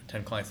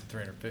 10 clients to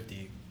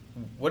 350.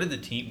 What did the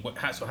team?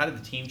 How did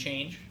the team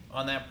change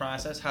on that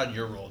process? How did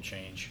your role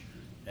change?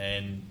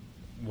 And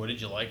what did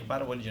you like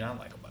about it? What did you not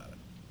like about it?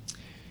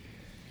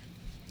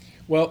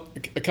 Well,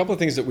 a couple of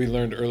things that we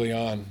learned early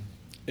on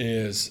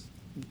is,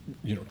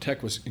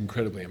 tech was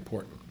incredibly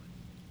important.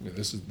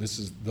 This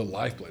is the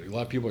lifeblood. A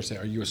lot of people are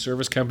saying, are you a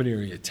service company or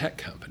are you a tech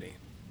company?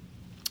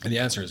 And the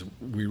answer is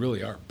we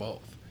really are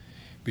both,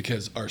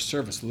 because our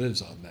service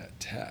lives on that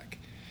tech.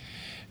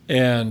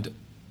 And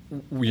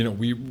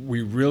we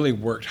really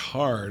worked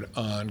hard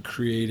on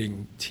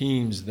creating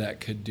teams that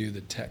could do the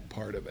tech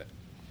part of it.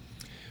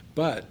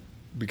 But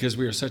because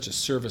we are such a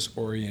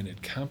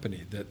service-oriented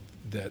company, that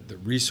the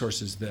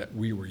resources that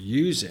we were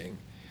using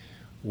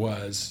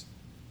was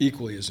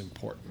equally as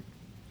important.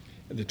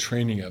 The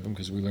training of them,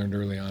 because we learned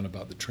early on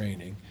about the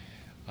training,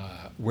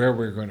 where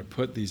we're going to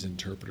put these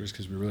interpreters,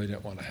 because we really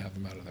didn't want to have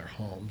them out of their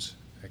homes.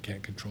 I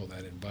can't control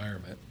that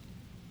environment.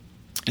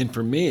 And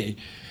for me,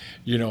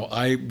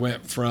 I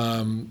went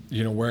from,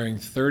 wearing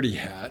 30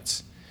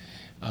 hats,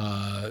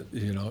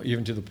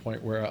 even to the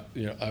point where,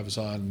 I was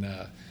on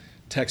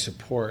tech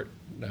support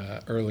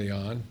early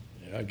on.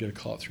 I'd get a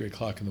call at 3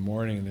 o'clock in the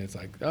morning, and it's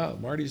like, oh,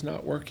 Marty's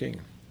not working.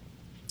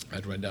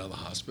 I'd run down to the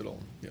hospital,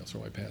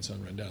 throw my pants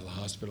on, run down to the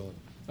hospital, and,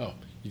 oh,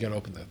 you got to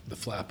open the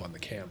flap on the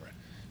camera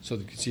so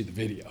that you can see the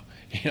video,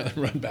 and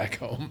run back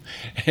home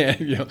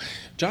and,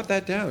 jot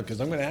that down, because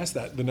I'm going to ask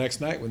that the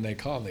next night when they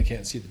call and they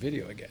can't see the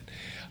video again.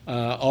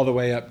 All the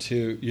way up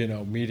to,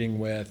 meeting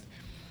with,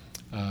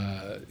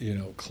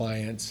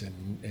 clients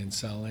and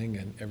selling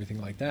and everything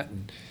like that.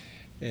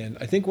 And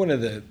I think one of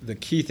the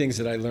key things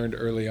that I learned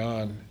early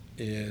on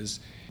is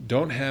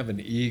don't have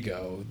an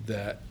ego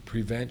that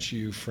prevents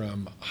you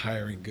from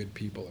hiring good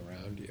people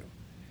around you.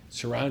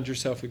 Surround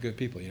yourself with good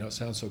people. It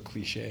sounds so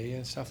cliche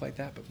and stuff like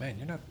that, but man,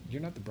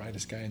 you're not the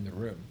brightest guy in the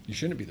room. You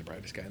shouldn't be the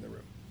brightest guy in the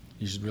room.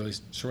 You should really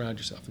surround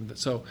yourself. And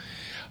so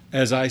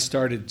as I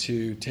started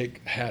to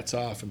take hats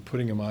off and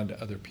putting them on to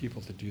other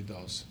people to do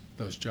those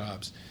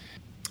jobs,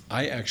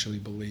 I actually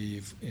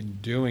believe in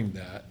doing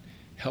that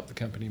helped the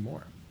company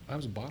more. I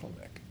was a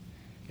bottleneck.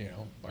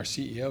 Our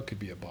CEO could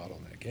be a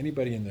bottleneck.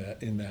 Anybody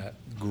in that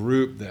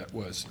group that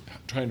was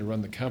trying to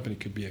run the company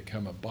could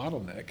become a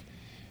bottleneck,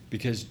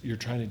 because you're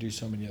trying to do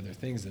so many other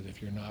things that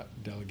if you're not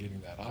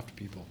delegating that off to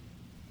people,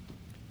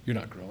 you're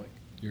not growing.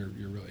 You're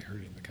really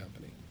hurting the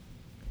company.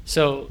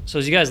 So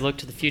as you guys look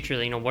to the future,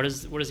 what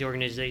does the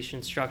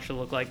organization structure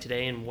look like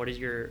today, and what do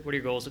your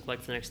goals look like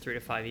for the next 3 to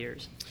 5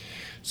 years?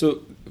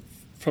 So,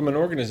 from an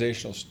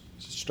organizational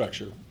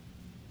structure,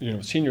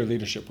 senior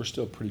leadership, we're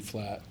still pretty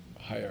flat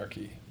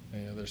hierarchy.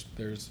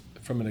 There's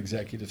from an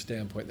executive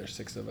standpoint, there's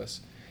 6 of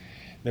us.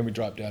 Then we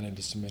drop down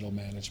into some middle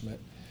management,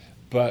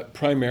 but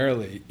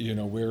primarily,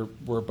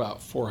 we're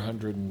about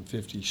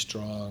 450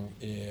 strong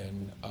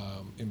in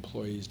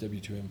employees,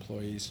 W-2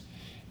 employees,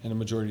 and a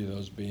majority of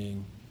those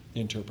being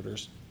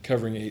interpreters,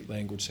 covering 8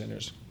 language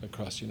centers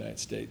across the United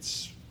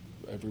States,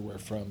 everywhere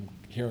from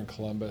here in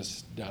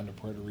Columbus down to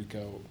Puerto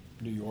Rico,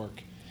 New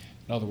York,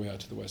 and all the way out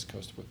to the West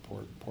Coast with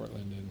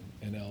Portland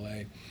and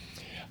LA.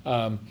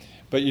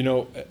 But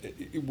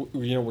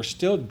we're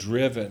still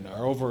driven.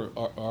 Our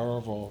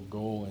overall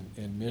goal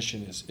and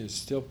mission is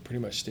still pretty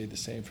much stayed the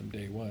same from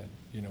day one.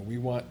 We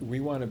want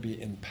to be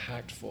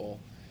impactful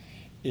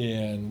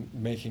in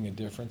making a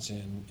difference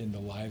in the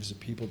lives of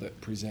people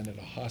that present at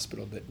a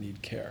hospital that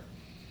need care.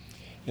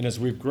 And as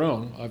we've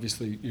grown,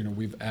 obviously,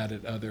 we've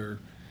added other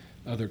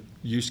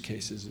use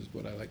cases, is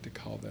what I like to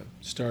call them,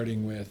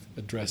 starting with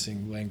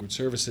addressing language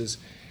services.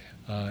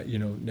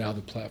 Now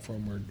the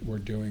platform we're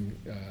doing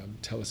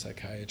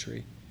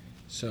telepsychiatry,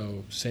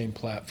 so same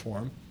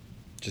platform,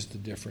 just a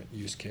different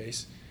use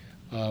case.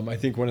 I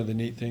think one of the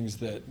neat things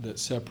that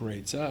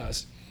separates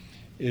us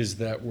is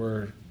that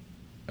we're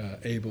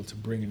able to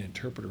bring an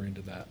interpreter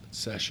into that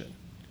session.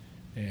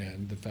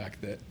 And the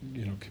fact that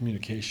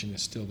communication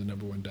is still the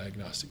number one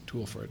diagnostic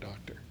tool for a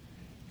doctor,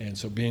 and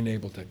so being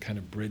able to kind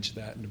of bridge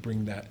that and to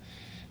bring that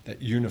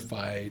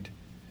unified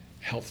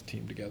health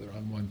team together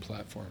on one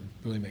platform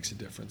really makes a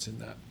difference in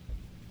that.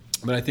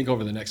 But I think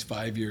over the next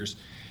 5 years,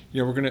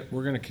 we're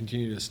gonna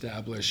continue to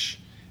establish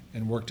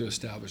and work to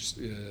establish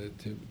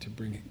to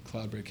bring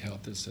Cloudbreak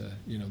Health as the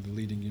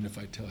leading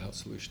unified telehealth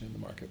solution in the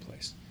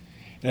marketplace.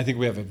 And I think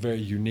we have a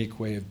very unique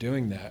way of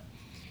doing that,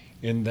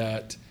 in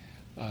that.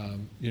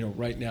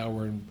 Right now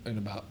we're in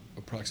about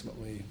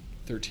approximately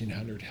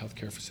 1,300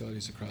 healthcare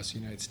facilities across the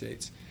United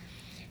States,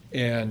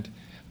 and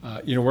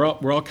we're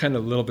all kind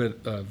of a little bit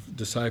of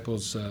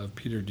disciples of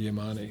Peter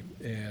Diamandis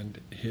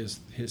and his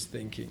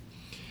thinking.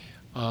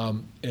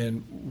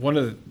 And one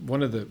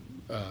of the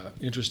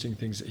interesting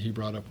things that he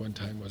brought up one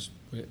time was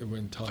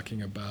when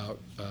talking about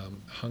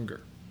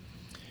hunger,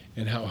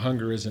 and how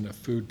hunger isn't a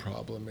food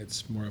problem;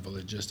 it's more of a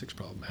logistics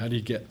problem. How do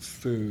you get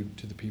food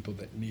to the people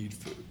that need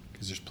food?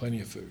 Because there's plenty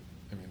of food.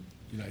 I mean,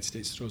 the United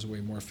States throws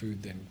away more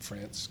food than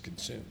France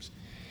consumes.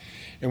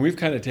 And we've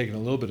kind of taken a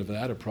little bit of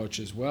that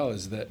approach as well,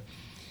 is that,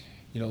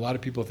 a lot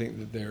of people think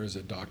that there is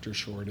a doctor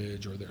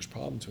shortage or there's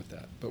problems with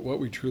that. But what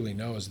we truly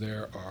know is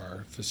there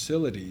are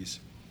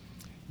facilities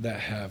that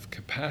have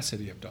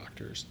capacity of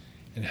doctors,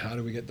 and how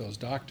do we get those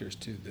doctors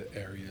to the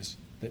areas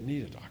that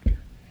need a doctor?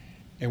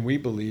 And we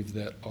believe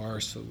that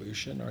our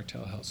solution, our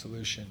telehealth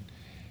solution,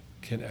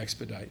 can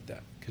expedite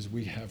that, because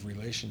we have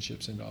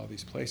relationships into all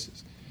these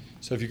places.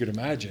 So if you could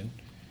imagine,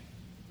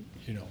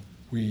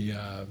 we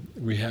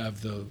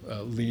have the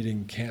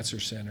leading cancer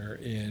center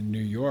in New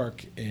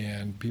York,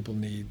 and people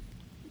need,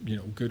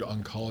 good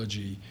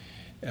oncology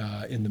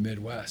in the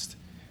Midwest.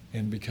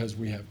 And because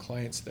we have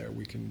clients there,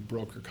 we can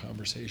broker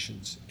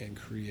conversations and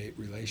create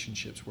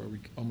relationships where we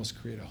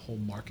almost create a whole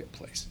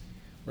marketplace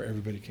where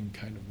everybody can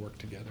kind of work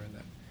together in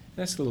that. And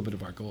that's a little bit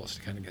of our goal, is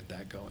to kind of get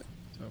that going.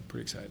 So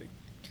pretty exciting.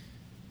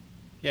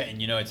 Yeah,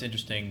 and it's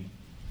interesting,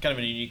 kind of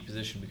in a unique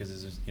position, because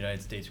as the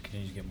United States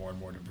continues to get more and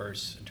more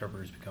diverse,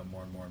 interpreters become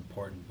more and more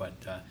important. But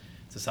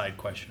it's a side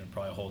question and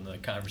probably a whole nother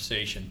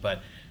conversation.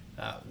 But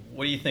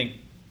what do you think,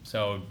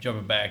 so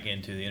jumping back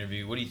into the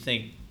interview, what do you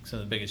think some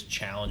of the biggest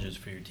challenges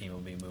for your team will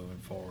be moving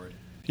forward?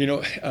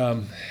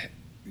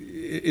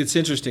 It's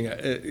interesting,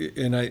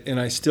 and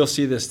I still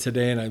see this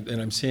today,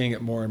 and I'm seeing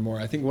it more and more.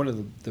 I think one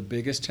of the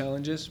biggest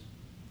challenges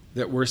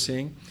that we're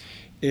seeing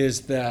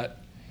is that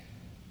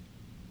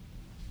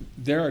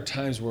there are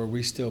times where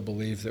we still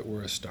believe that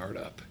we're a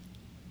startup,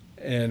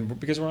 and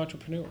because we're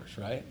entrepreneurs,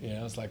 right?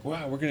 It's like,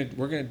 wow, we're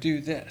gonna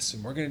do this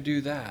and we're gonna do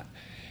that,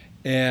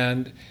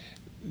 and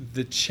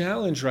the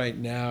challenge right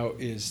now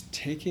is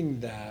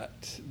taking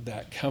that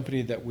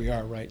company that we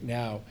are right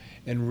now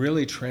and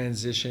really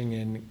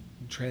transitioning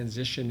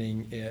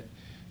it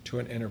to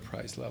an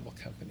enterprise level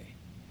company,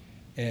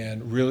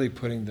 and really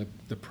putting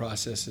the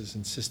processes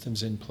and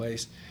systems in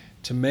place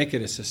to make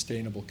it a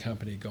sustainable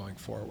company going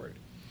forward.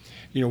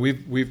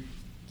 We've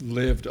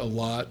lived a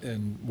lot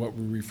in what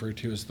we refer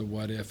to as the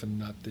what if, and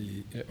not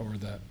the, or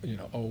the,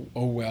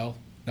 oh well,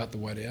 not the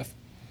what if.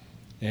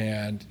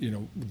 And,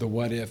 the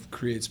what if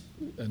creates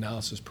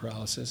analysis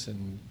paralysis,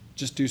 and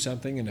just do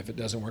something, and if it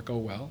doesn't work, oh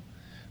well.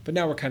 But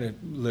now we're kind of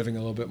living a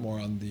little bit more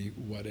on the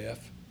what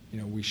if,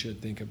 we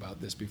should think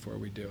about this before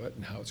we do it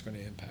and how it's going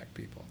to impact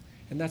people.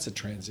 And that's a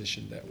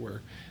transition that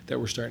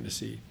we're starting to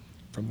see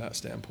from that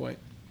standpoint.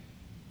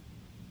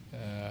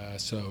 And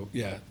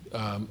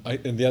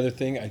the other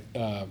thing,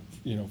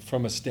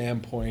 from a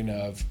standpoint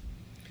of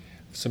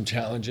some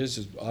challenges,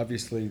 is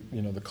obviously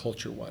the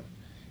culture one,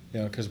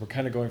 because we're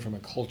kind of going from a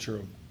culture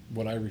of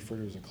what I refer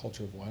to as a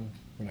culture of one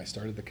when I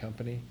started the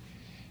company,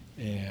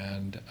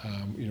 and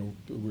we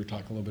were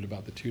talking a little bit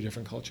about the two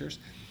different cultures.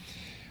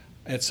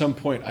 At some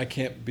point, I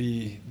can't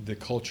be the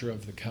culture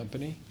of the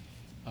company.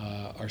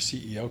 Our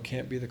CEO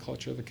can't be the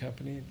culture of the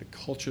company. The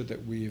culture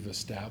that we've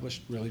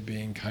established really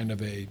being kind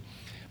of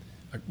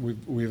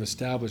we've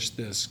established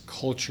this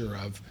culture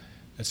of,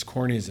 as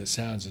corny as it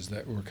sounds, is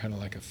that we're kind of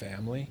like a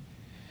family.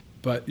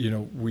 But,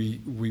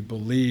 we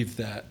believe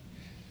that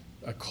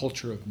a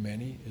culture of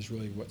many is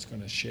really what's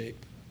going to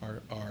shape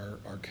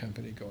our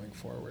company going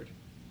forward.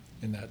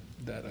 And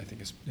that I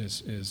think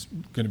is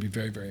going to be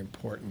very, very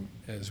important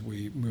as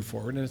we move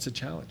forward, and it's a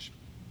challenge.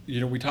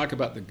 We talk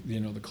about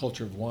the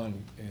culture of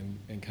one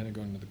and kind of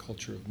going to the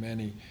culture of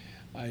many.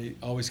 I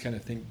always kind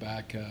of think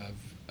back of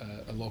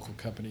a local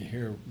company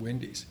here,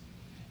 Wendy's,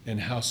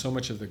 and how so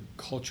much of the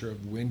culture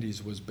of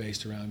Wendy's was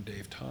based around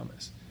Dave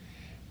Thomas.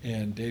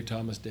 And Dave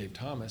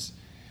Thomas,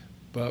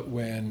 but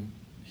when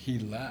he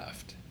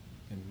left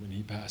and when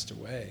he passed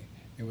away,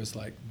 it was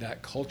like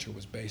that culture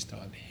was based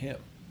on him.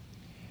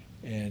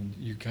 And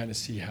you kind of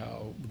see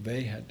how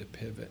they had to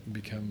pivot and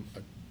become a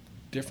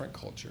different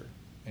culture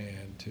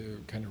and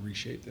to kind of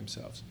reshape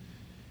themselves.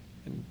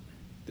 And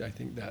I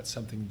think that's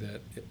something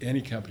that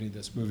any company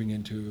that's moving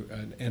into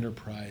an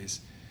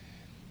enterprise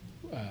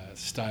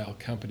style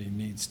company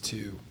needs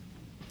to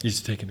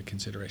take into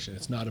consideration.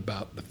 It's not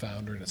about the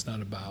founder, and it's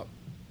not about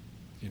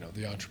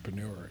the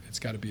entrepreneur. It's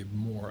got to be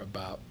more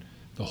about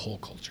the whole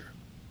culture.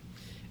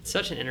 It's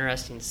such an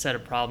interesting set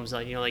of problems.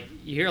 Like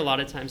you hear a lot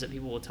of times that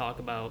people will talk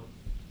about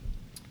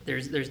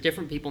there's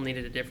different people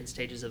needed at different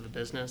stages of a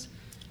business,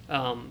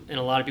 and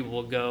a lot of people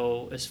will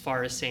go as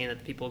far as saying that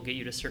the people who get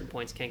you to certain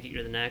points can't get you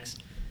to the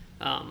next.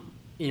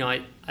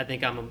 I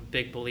think I'm a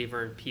big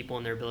believer in people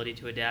and their ability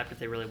to adapt if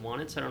they really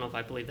want it. So I don't know if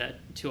I believe that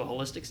to a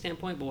holistic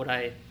standpoint, but what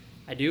I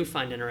do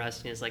find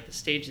interesting is like the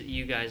stage that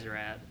you guys are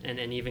at, and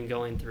even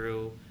going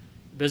through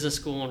business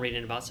school and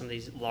reading about some of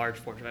these large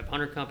Fortune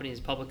 500 companies,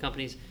 public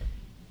companies.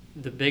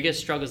 The biggest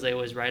struggles they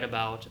always write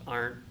about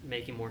aren't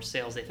making more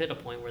sales. They've hit a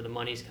point where the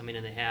money's coming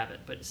and they have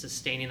it, but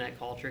sustaining that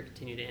culture,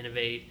 continue to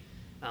innovate,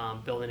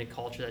 building a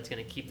culture that's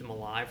going to keep them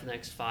alive for the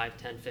next 5,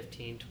 10,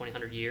 15, 20,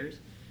 100 years.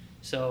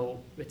 So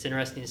it's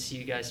interesting to see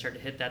you guys start to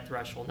hit that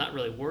threshold, not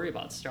really worry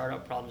about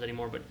startup problems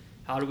anymore, but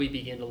how do we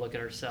begin to look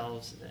at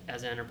ourselves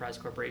as an enterprise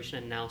corporation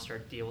and now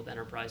start to deal with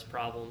enterprise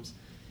problems?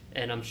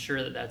 And I'm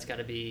sure that that's got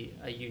to be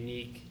a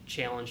unique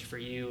challenge for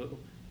you.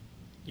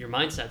 Your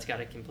mindset's got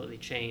to completely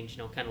change,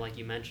 kind of like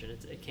you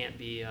mentioned. It can't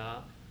be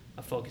a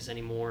focus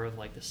anymore of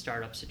like the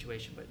startup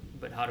situation,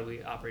 but how do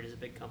we operate as a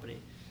big company?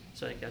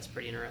 So I think that's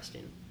pretty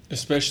interesting.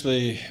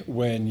 Especially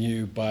when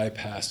you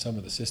bypass some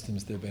of the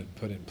systems that have been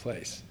put in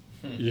place.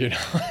 It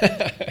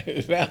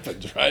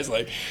happens, right? It's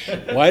like,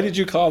 why did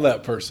you call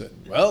that person?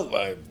 Well,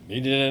 I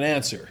needed an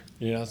answer.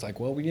 It's like,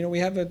 well, we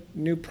have a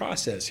new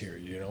process here.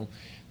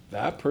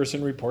 That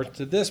person reports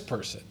to this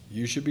person.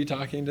 You should be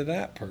talking to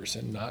that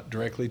person, not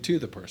directly to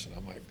the person.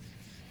 I'm like,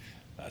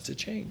 that's a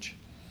change.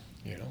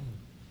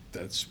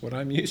 That's what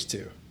I'm used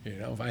to.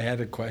 If I had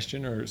a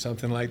question or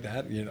something like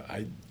that,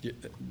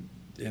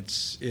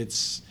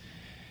 it's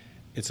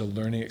a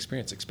learning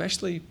experience,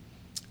 especially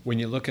when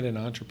you look at an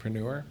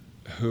entrepreneur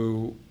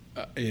who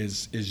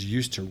is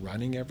used to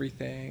running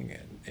everything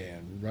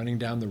and running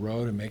down the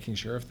road and making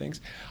sure of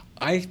things.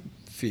 I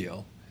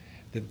feel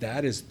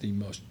that is the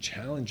most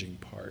challenging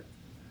part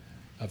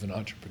of an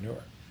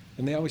entrepreneur.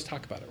 And they always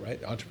talk about it, right?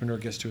 The entrepreneur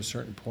gets to a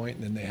certain point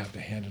and then they have to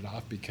hand it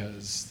off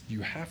because you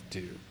have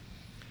to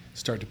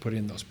start to put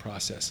in those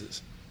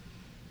processes.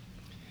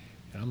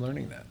 And I'm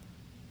learning that.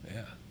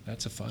 Yeah,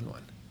 that's a fun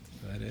one.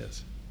 That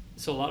is.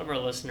 So a lot of our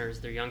listeners,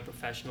 they're young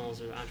professionals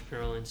or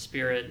entrepreneurial in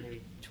spirit,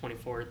 maybe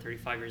 24,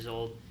 35 years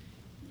old.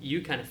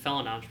 You kind of fell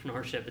into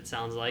entrepreneurship, it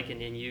sounds like, and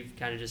then you've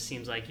kind of just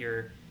seems like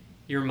your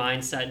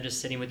mindset and just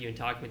sitting with you and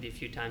talking with you a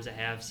few times I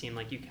have seemed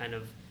like you kind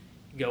of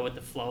go with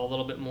the flow a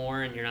little bit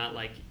more, and you're not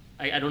like,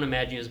 I don't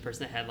imagine you as a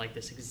person that had like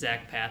this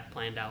exact path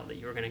planned out that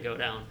you were going to go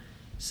down.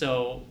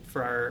 So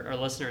for our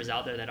listeners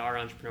out there that are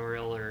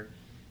entrepreneurial, or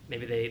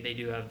maybe they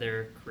do have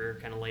their career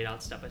kind of laid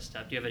out step by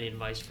step, do you have any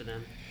advice for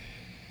them?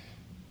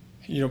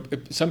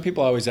 Some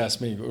people always ask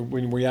me,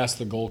 when we ask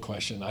the goal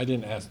question, I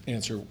didn't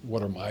answer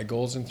what are my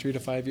goals in 3 to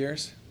 5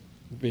 years,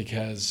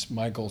 because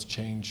my goals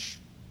change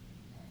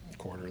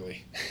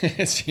quarterly.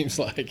 It seems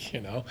like,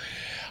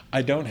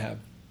 I don't have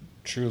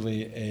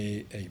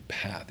truly a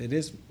path. It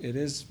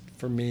is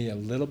for me a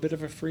little bit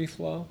of a free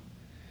flow.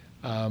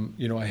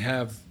 I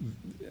have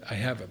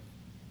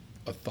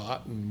a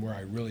thought and where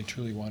I really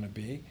truly want to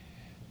be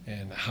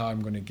and how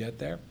I'm going to get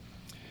there.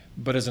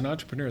 But as an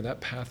entrepreneur,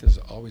 that path is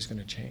always going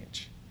to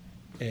change.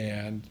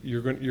 And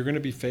you're going to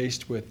be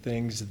faced with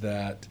things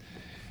that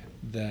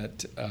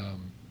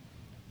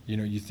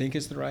you think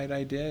is the right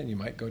idea, and you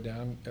might go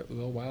down a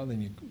little while, and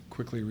then you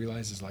quickly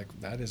realize it's like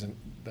that isn't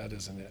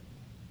it.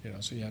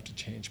 So you have to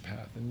change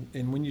path,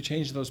 and when you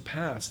change those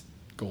paths,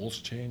 goals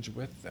change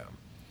with them.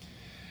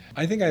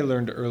 I think I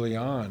learned early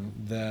on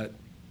that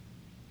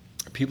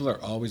people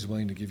are always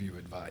willing to give you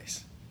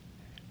advice.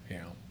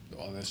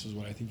 Well, this is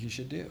what I think you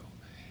should do,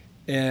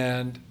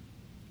 and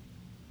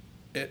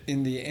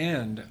in the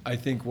end, I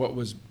think what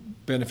was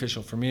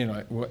beneficial for me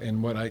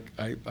and what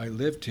I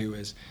live to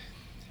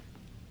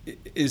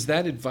is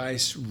that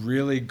advice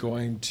really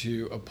going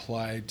to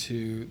apply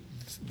to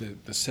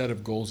the set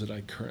of goals that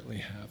I currently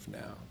have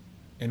now?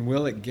 And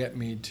will it get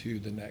me to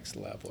the next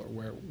level, or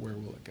where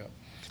will it go?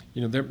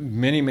 There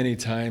many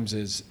times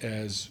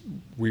as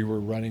we were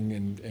running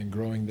and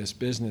growing this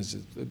business,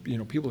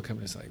 people come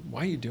and say,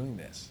 why are you doing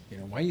this?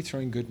 Why are you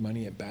throwing good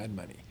money at bad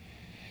money?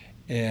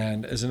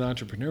 And as an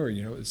entrepreneur,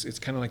 it's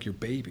kind of like your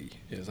baby.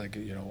 It's like,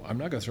 I'm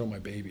not going to throw my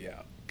baby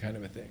out, kind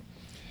of a thing.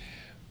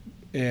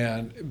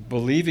 And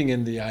believing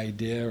in the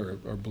idea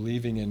or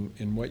believing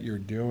in what you're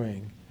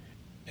doing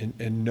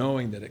and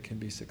knowing that it can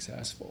be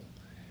successful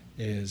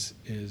is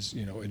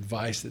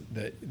advice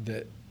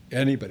that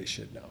anybody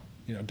should know.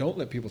 Don't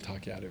let people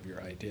talk you out of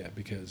your idea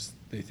because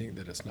they think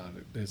that it's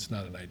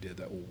not an idea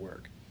that will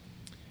work.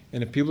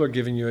 And if people are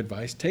giving you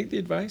advice, take the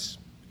advice.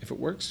 If it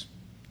works,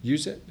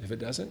 use it. If it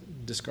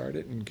doesn't, discard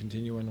it and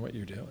continue on what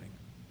you're doing.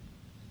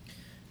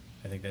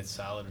 I think that's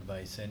solid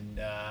advice. And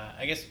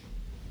I guess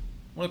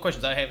one of the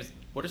questions I have is,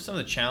 what are some of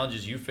the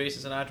challenges you face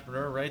as an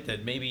entrepreneur, right,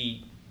 that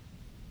maybe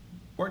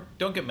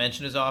don't get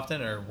mentioned as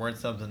often or weren't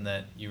something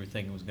that you were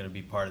thinking was going to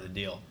be part of the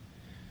deal?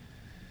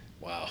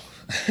 Wow.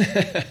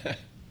 I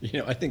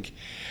think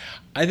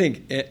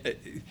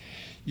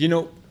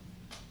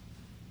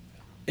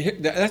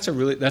that's a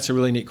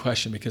really neat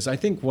question, because I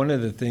think one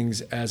of the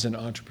things as an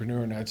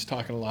entrepreneur, and I was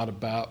talking a lot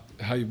about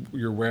how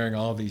you're wearing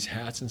all these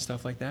hats and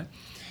stuff like that.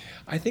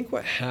 I think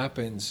what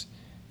happens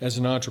as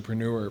an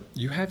entrepreneur,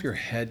 you have your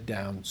head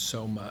down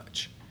so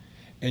much,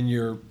 and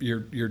you're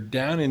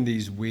down in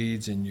these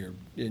weeds, and you're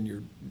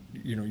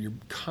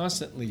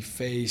constantly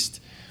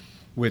faced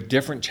with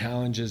different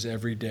challenges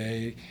every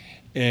day,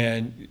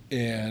 and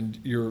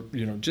you're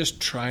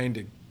just trying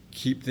to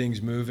keep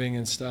things moving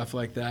and stuff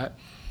like that.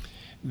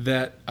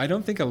 That I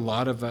don't think a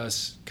lot of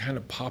us kind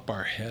of pop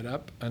our head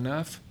up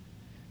enough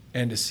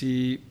and to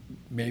see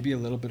maybe a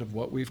little bit of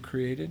what we've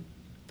created,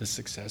 the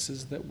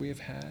successes that we've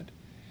had.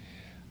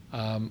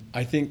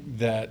 I think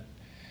that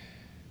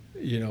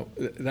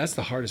that's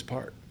the hardest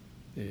part.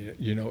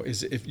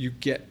 Is if you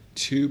get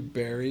too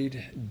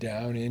buried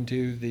down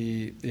into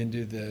the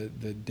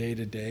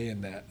day-to-day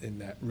and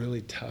that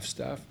really tough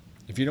stuff.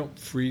 If you don't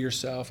free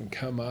yourself and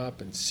come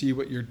up and see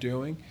what you're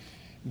doing,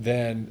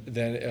 then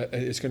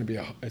it's going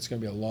to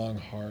be a long,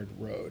 hard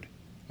road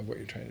of what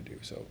you're trying to do.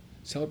 So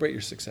celebrate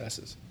your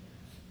successes;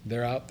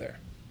 they're out there.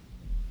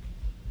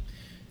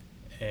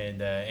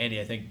 And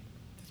Andy, I think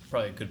it's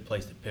probably a good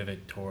place to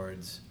pivot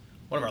towards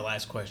one of our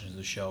last questions of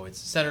the show. It's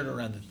centered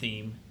around the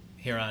theme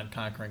here on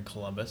Conquering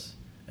Columbus,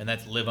 and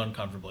that's live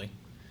uncomfortably.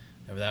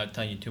 And without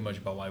telling you too much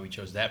about why we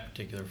chose that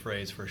particular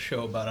phrase for a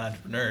show about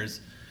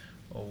entrepreneurs,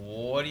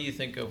 what do you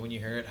think of when you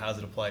hear it? How does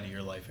it apply to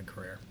your life and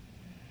career?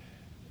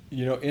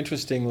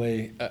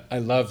 Interestingly, I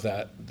love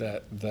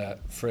that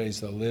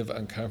phrase, the live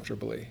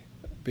uncomfortably,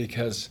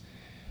 because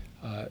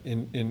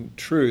in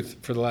truth,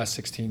 for the last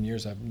 16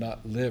 years, I've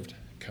not lived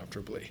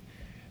comfortably.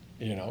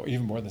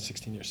 Even more than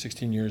 16 years.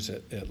 16 years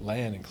at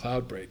LAN and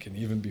Cloudbreak, and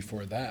even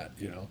before that,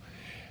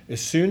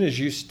 as soon as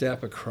you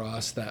step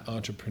across that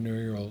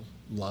entrepreneurial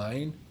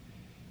line,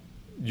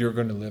 you're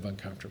going to live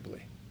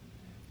uncomfortably.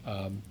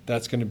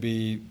 That's going to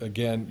be,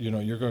 again,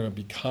 you're going to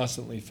be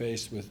constantly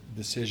faced with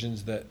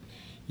decisions that,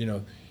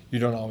 you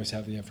don't always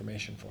have the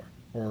information for,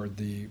 or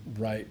the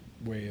right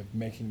way of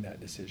making that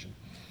decision.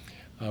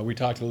 We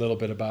talked a little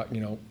bit about,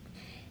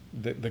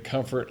 the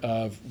comfort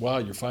of, wow,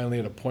 you're finally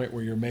at a point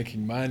where you're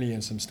making money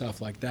and some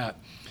stuff like that.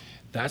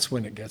 That's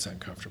when it gets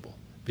uncomfortable,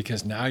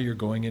 because now you're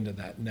going into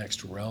that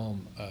next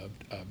realm of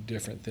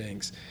different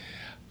things.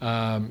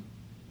 If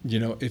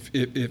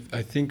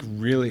I think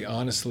really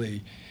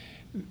honestly,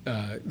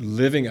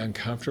 living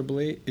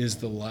uncomfortably is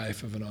the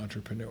life of an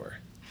entrepreneur.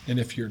 And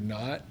if you're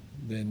not,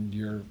 then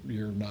you're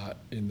not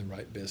in the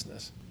right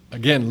business.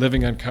 Again,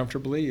 living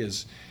uncomfortably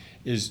is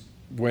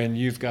when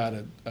you've got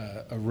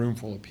a room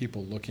full of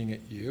people looking at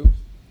you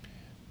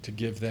to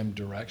give them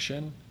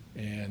direction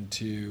and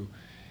to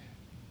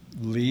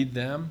lead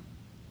them,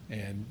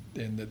 and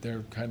that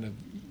they're kind of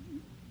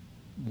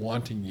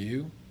wanting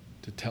you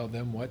to tell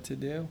them what to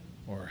do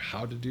or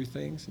how to do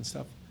things and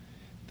stuff.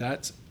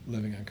 That's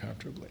living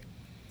uncomfortably.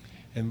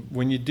 And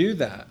when you do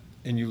that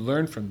and you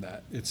learn from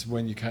that, it's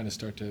when you kind of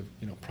start to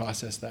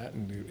process that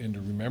and to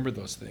remember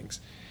those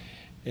things.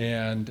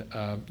 And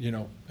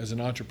as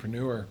an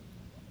entrepreneur,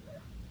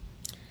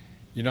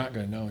 you're not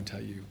going to know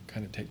until you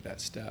kind of take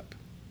that step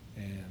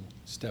and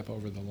step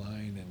over the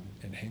line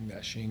and hang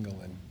that shingle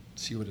and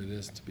see what it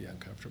is to be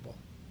uncomfortable.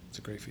 It's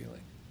a great feeling.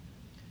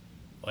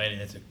 Well, Andy,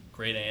 that's a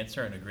great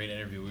answer and a great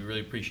interview. We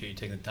really appreciate you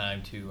taking the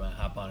time to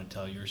hop on and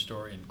tell your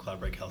story and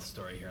Cloudbreak Health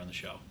story here on the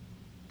show.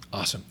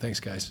 Awesome. Thanks,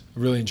 guys. I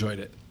really enjoyed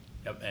it.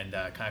 Yep,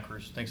 and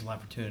Conquerors, thanks a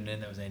lot for tuning in.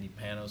 That was Andy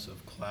Panos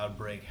of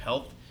Cloudbreak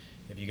Health.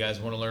 If you guys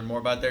want to learn more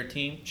about their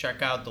team,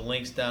 check out the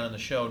links down in the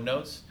show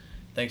notes.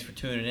 Thanks for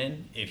tuning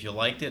in. If you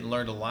liked it and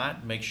learned a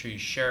lot, make sure you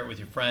share it with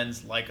your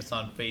friends, like us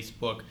on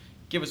Facebook,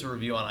 give us a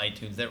review on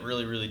iTunes. That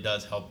really, really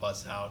does help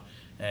us out,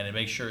 and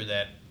make sure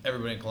that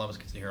everybody in Columbus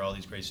gets to hear all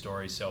these great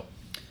stories. So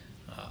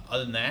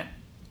other than that,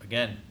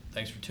 again,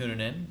 thanks for tuning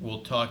in.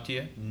 We'll talk to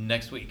you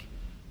next week.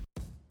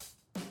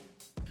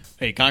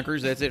 Hey,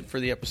 Conquerors, that's it for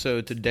the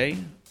episode today.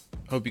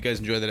 Hope you guys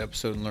enjoyed that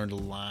episode and learned a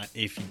lot.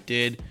 If you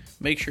did,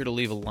 make sure to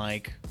leave a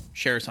like,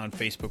 share us on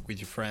Facebook with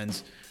your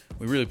friends.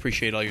 We really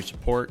appreciate all your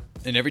support.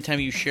 And every time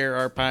you share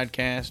our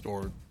podcast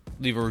or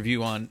leave a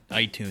review on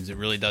iTunes, it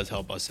really does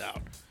help us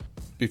out.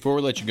 Before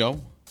we let you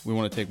go, we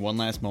want to take one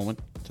last moment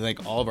to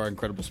thank all of our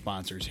incredible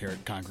sponsors here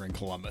at Conquering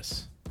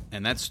Columbus.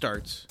 And that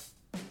starts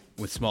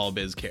with Small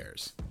Biz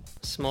Cares.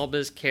 Small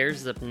Biz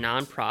Cares is a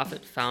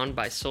nonprofit founded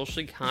by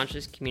socially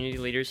conscious community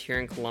leaders here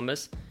in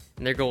Columbus,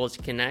 and their goal is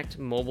to connect,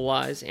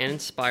 mobilize, and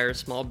inspire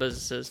small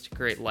businesses to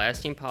create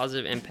lasting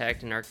positive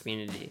impact in our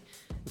community.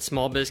 And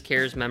Small Biz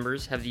Cares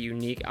members have the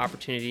unique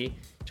opportunity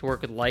to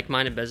work with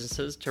like-minded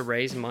businesses to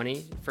raise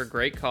money for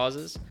great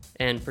causes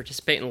and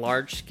participate in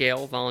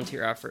large-scale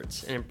volunteer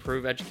efforts and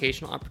improve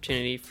educational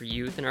opportunity for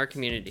youth in our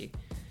community.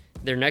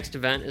 Their next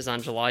event is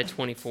on July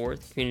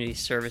 24th, Community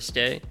Service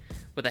Day,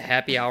 with a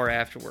happy hour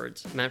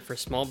afterwards, meant for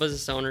small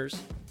business owners,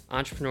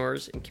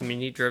 entrepreneurs, and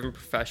community-driven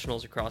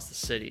professionals across the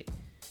city.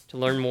 To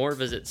learn more,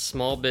 visit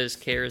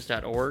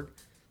smallbizcares.org.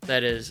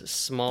 That is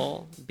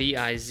small,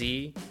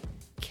 B-I-Z,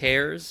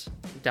 cares.org.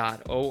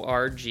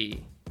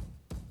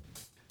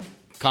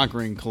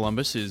 Conquering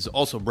Columbus is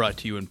also brought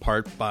to you in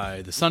part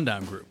by the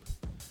Sundown Group.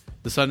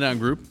 The Sundown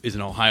Group is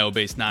an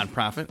Ohio-based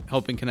nonprofit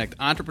helping connect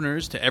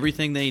entrepreneurs to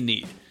everything they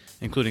need,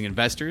 including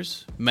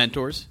investors,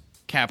 mentors,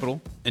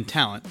 capital, and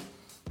talent,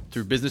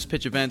 through business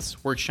pitch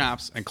events,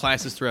 workshops, and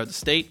classes throughout the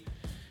state.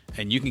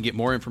 And you can get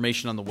more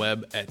information on the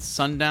web at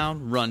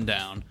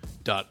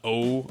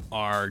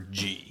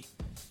sundownrundown.org.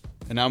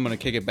 And now I'm going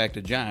to kick it back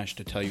to Josh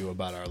to tell you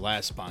about our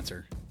last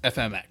sponsor,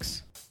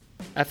 FMX.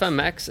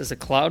 FMX is a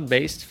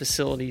cloud-based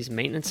facilities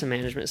maintenance and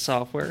management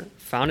software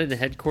founded and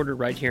headquartered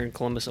right here in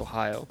Columbus,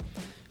 Ohio.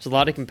 There's a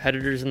lot of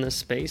competitors in this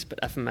space, but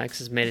FMX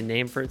has made a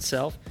name for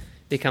itself,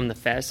 become the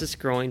fastest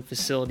growing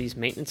facilities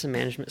maintenance and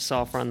management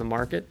software on the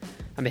market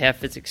on behalf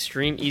of its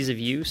extreme ease of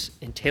use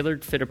and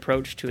tailored fit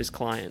approach to its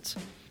clients.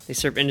 They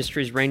serve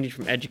industries ranging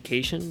from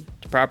education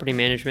to property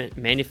management,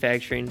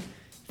 manufacturing,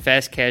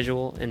 fast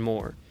casual, and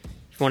more.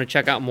 If you want to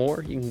check out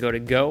more, you can go to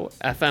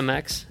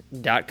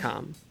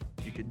gofmx.com.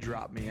 You could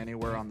drop me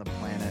anywhere on the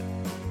planet,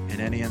 in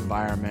any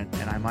environment,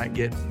 and I might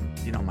get,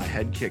 my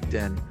head kicked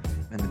in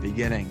the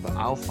beginning, but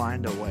I'll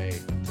find a way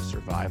to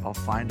survive. I'll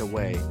find a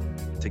way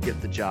to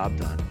get the job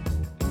done.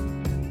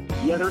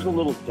 Yeah, there's a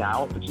little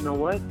doubt, but you know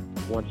what?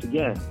 Once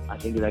again, I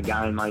think of that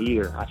guy in my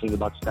ear. I think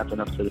about stepping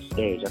up to the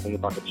stage. I think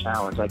about the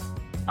challenge.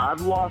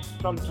 I've lost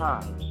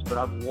sometimes, but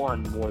I've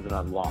won more than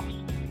I've lost.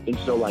 And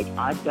so,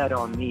 I bet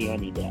on me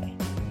any day.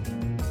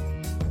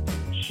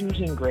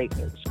 Choosing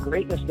greatness.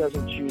 Greatness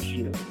doesn't choose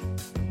you.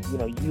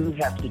 You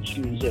have to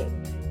choose it.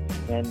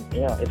 And,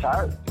 it's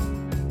hard.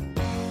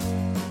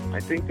 I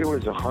think there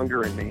was a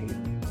hunger in me.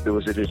 There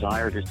was a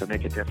desire just to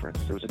make a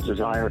difference. There was a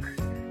desire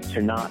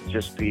to not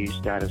just be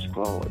status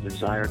quo, a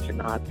desire to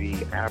not be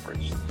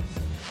average.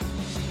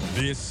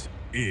 This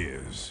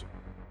is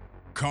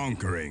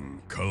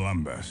Conquering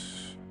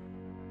Columbus.